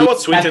is that what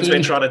Swinton's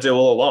been trying to do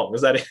all along?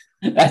 Was that it?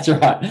 That's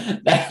right.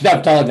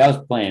 I've told you that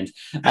was planned.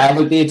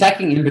 Look, the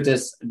attacking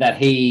impetus that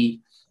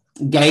he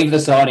gave the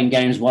side in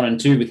games 1 and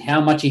 2 with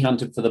how much he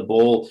hunted for the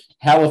ball,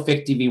 how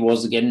effective he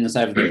was getting us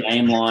over the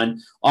game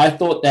line. I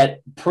thought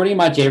that pretty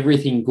much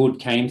everything good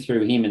came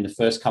through him in the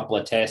first couple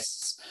of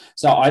tests.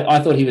 So I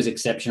thought he was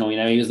exceptional.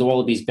 He was the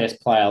Wallabies'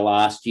 best player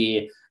last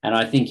year. And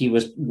I think he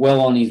was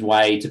well on his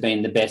way to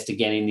being the best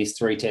again in this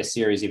 3-test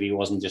series if he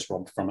wasn't just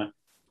robbed from it.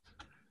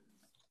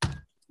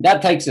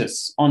 That takes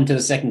us on to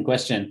the second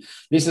question.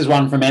 This is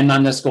one from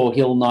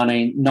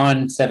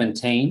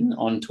N_Hill917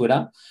 on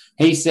Twitter.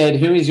 He said,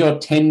 who is your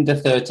 10 to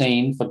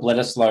 13 for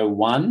Bledisloe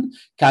 1?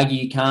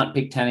 Kagi, you can't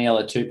pick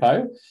Taniela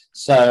Tupou.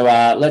 So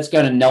let's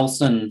go to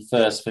Nelson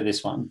first for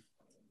this one.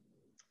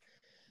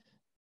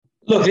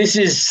 Look, this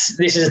is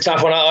a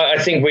tough one. I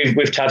think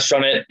we've touched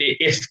on it.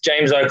 If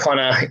James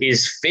O'Connor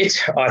is fit,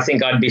 I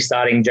think I'd be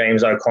starting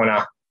James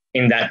O'Connor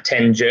in that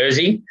 10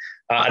 jersey.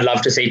 I'd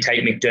love to see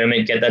Tate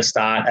McDermott get that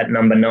start at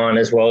number 9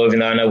 as well, even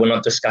though I know we're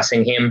not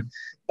discussing him.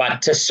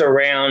 But to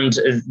surround,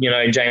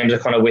 James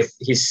O'Connor with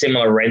his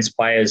similar Reds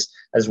players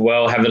as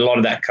well, have a lot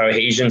of that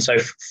cohesion. So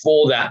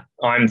for that,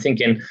 I'm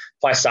thinking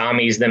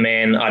Paisami is the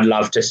man I'd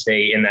love to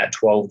see in that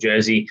 12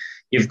 jersey.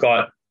 You've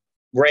got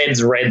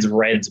Reds,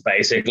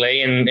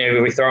 basically. And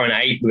if we throw in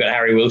 8, we've got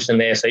Harry Wilson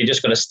there. So you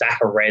just got a stack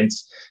of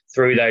Reds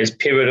through those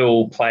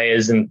pivotal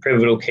players and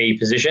pivotal key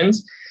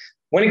positions.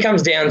 When it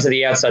comes down to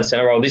the outside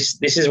centre role, this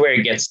is where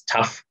it gets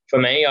tough for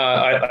me.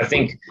 I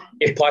think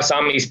if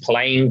Paisami is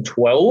playing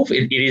 12,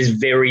 it is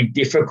very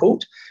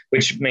difficult,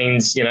 which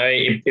means,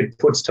 it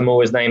puts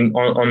Tamua's name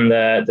on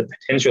the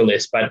potential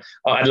list. But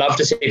I'd love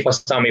to see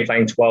Paisami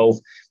playing 12,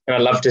 and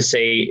I'd love to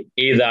see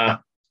either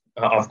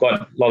I've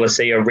got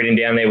Lolosio written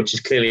down there, which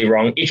is clearly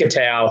wrong.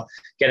 Ikitau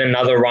get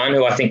another run,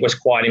 who I think was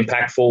quite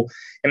impactful.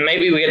 And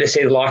maybe we get to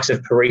see the likes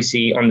of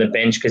Parisi on the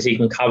bench because he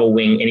can cover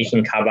wing and he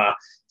can cover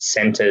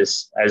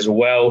centres as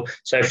well.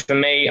 So for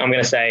me, I'm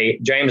going to say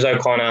James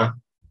O'Connor,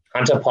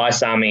 Hunter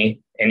Paisami,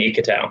 and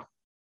Ikitau.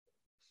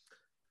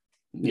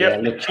 Yeah,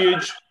 look,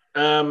 huge.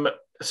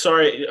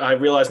 Sorry, I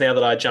realise now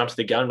that I jumped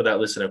the gun with that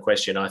listener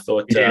question. I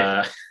thought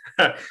I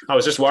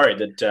was just worried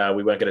that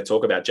we weren't going to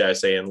talk about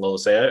JOC and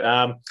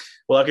Lolosio.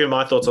 Well, I'll give you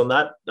my thoughts on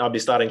that. I'll be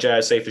starting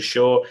JOC for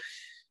sure.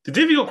 The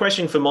difficult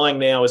question for mine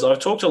now is I've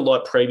talked a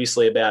lot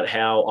previously about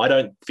how I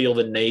don't feel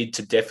the need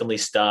to definitely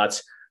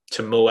start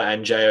Tamua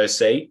and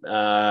JOC.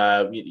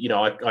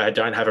 I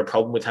don't have a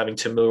problem with having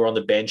Tamua on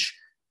the bench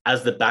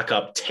as the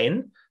backup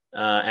 10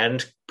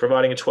 and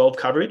providing a 12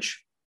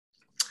 coverage.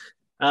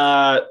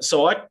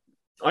 So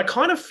I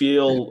kind of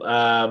feel,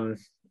 but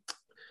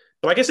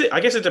I guess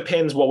it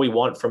depends what we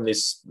want from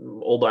this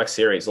All Black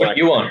series. What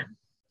do you want?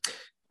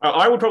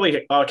 I would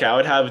probably I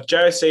would have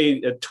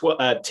JOC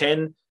at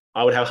 10.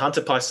 I would have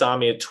Hunter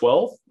Paisami at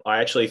 12. I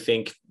actually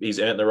think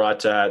he's earned the right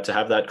to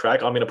have that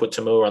crack. I'm going to put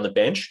Tamua on the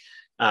bench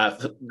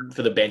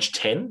for the bench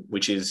 10,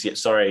 which is,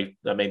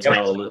 that means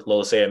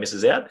Lolosio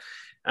misses out.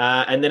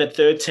 And then at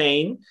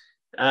 13,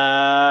 it's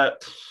a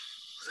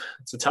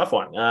tough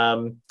one.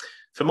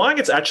 For mine,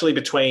 it's actually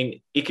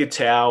between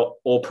Ikitau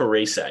or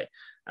Parise.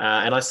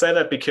 And I say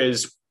that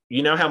because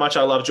you know how much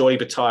I love Jordi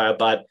Bataille,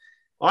 but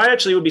I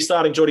actually would be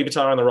starting Jordi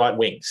Batara on the right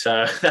wing.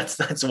 So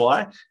that's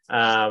why.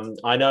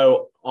 I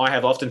know I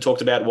have often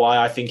talked about why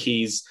I think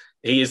he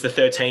is the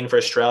 13 for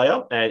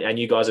Australia. And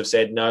you guys have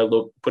said, no,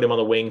 look, put him on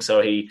the wing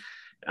so he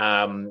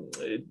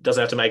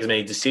doesn't have to make as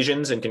many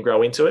decisions and can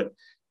grow into it.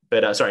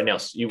 But sorry,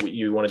 Nels,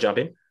 you want to jump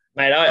in?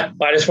 Mate,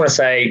 I just want to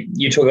say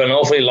you took an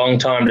awfully long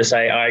time to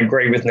say I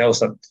agree with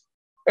Nelson.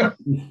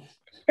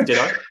 Did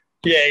I?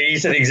 Yeah, you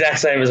said the exact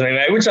same as me,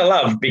 mate, which I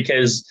love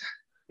because,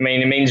 I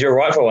mean, it means you're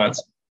right for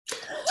once.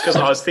 It's because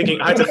I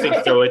had to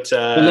think through it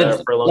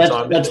for a long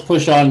time. Let's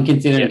push on,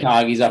 considering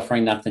Cargie's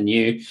offering nothing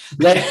new.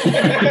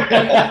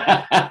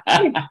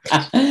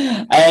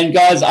 And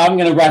guys, I'm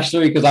going to rush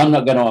through because I'm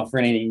not going to offer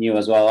anything new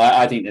as well.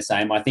 I think the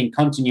same. I think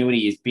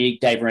continuity is big.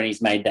 Dave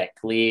Rennie's made that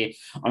clear.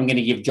 I'm going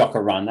to give Jock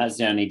a run. That's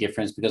the only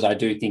difference because I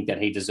do think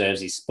that he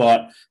deserves his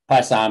spot.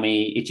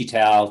 Paisami, Itchy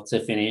Towel to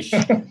finish.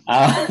 They're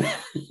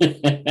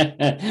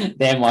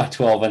my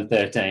 12 and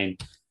 13.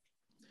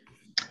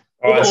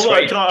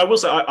 I will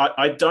say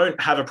I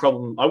don't have a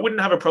problem. I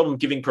wouldn't have a problem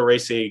giving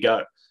Parisi a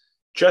go.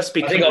 Just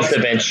because I think off the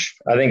bench.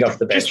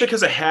 Just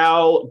because of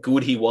how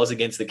good he was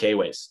against the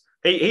Kiwis.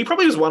 He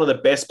probably was one of the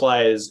best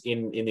players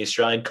in the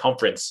Australian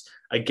conference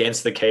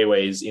against the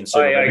Kiwis in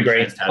Super I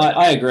agree.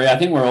 I agree. I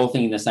think we're all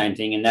thinking the same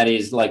thing, and that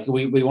is like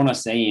we want to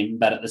see him,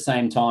 but at the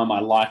same time, I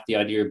like the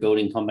idea of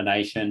building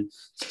combination,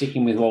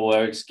 sticking with what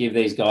works, give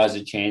these guys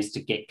a chance to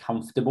get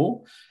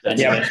comfortable. And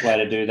the best way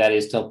to do that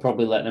is to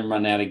probably let them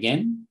run out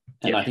again.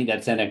 And I think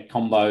that centre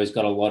combo has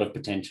got a lot of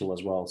potential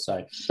as well.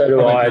 So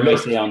do I.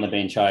 See on the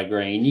bench, I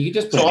agree. And you could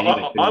just put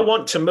I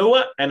want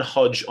Tamua and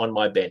Hodge on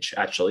my bench,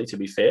 actually, to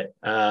be fair.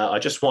 I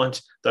just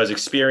want those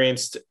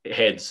experienced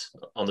heads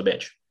on the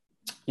bench.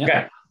 Yeah.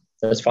 Okay.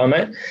 That's fine,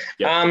 mate.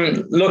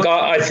 Yep. Look,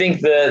 I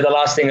think the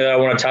last thing that I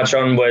want to touch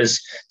on was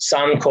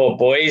Suncorp,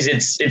 boys.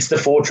 It's the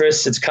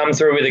fortress. It's come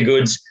through with the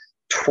goods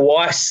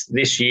twice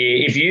this year.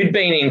 If you'd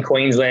been in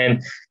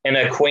Queensland and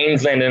a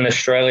Queensland and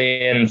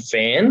Australian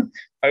fan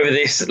over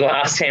this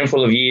last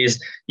handful of years,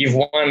 you've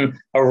won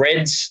a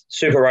Reds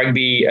Super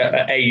Rugby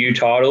AU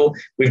title.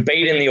 We've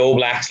beaten the All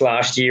Blacks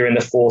last year in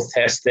the 4th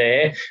test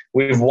there.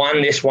 We've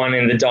won this one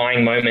in the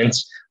dying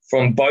moments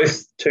from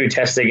both 2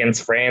 tests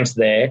against France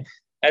there.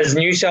 As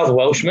New South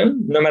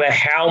Welshmen, no matter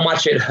how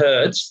much it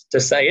hurts to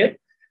say it,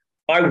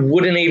 I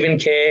wouldn't even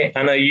care.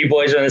 I know you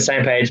boys are on the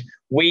same page.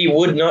 We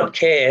would not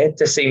care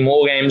to see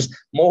more games,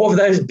 more of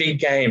those big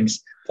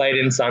games played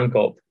in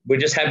Suncorp. We're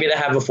just happy to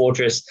have a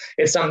fortress.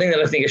 It's something that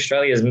I think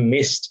Australia's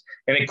missed,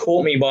 and it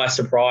caught me by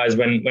surprise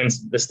when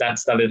the stats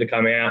started to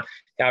come out,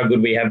 how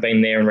good we have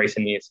been there in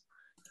recent years.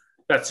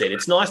 That's it.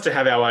 It's nice to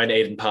have our own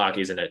Eden Park,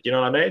 isn't it? You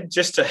know what I mean?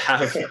 Just to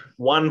have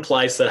one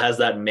place that has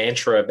that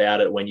mantra about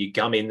it when you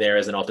come in there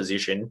as an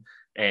opposition,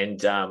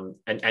 and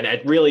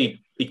it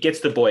really gets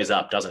the boys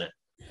up, doesn't it?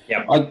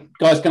 Yeah,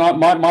 guys,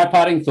 my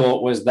parting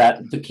thought was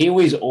that the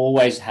Kiwis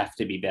always have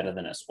to be better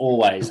than us,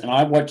 always. And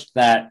I watched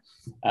that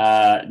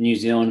New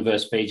Zealand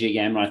versus Fiji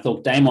game, and I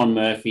thought Damon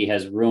Murphy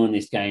has ruined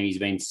this game. He's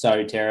been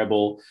so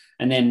terrible.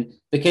 And then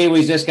the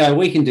Kiwis just go,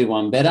 we can do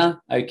one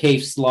better.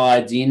 O'Keefe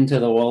slides into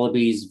the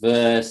Wallabies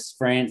versus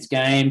France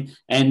game,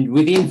 and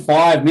within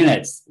 5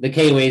 minutes, the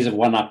Kiwis have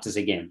won up to us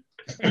again.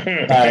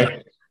 So,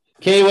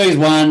 Kiwis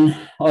 1,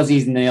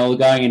 Aussies 0,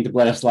 going into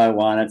Bledisloe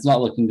 1. It's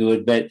not looking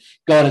good, but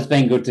God, it's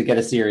been good to get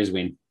a series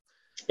win.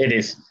 It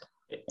is.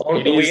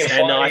 It is,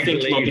 and I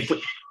think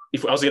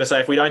if I was going to say,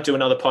 if we don't do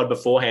another pod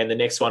beforehand, the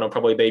next one will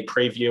probably be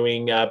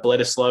previewing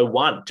Bledisloe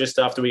 1 just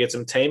after we get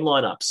some team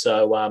lineups.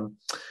 So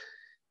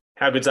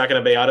how good's that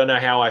going to be? I don't know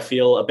how I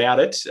feel about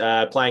it.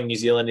 Playing New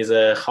Zealand is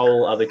a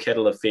whole other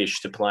kettle of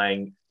fish to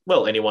playing,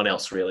 well, anyone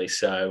else really.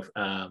 So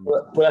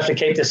we'll have to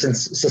keep this in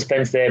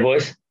suspense there,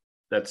 boys.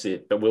 That's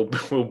it. But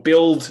we'll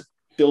build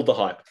the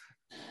hype.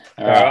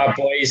 All right,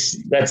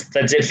 boys. That's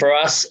it for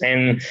us.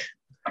 And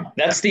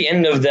that's the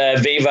end of the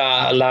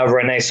Viva la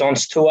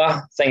Renaissance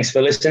tour. Thanks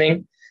for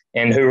listening,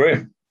 and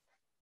hooroo.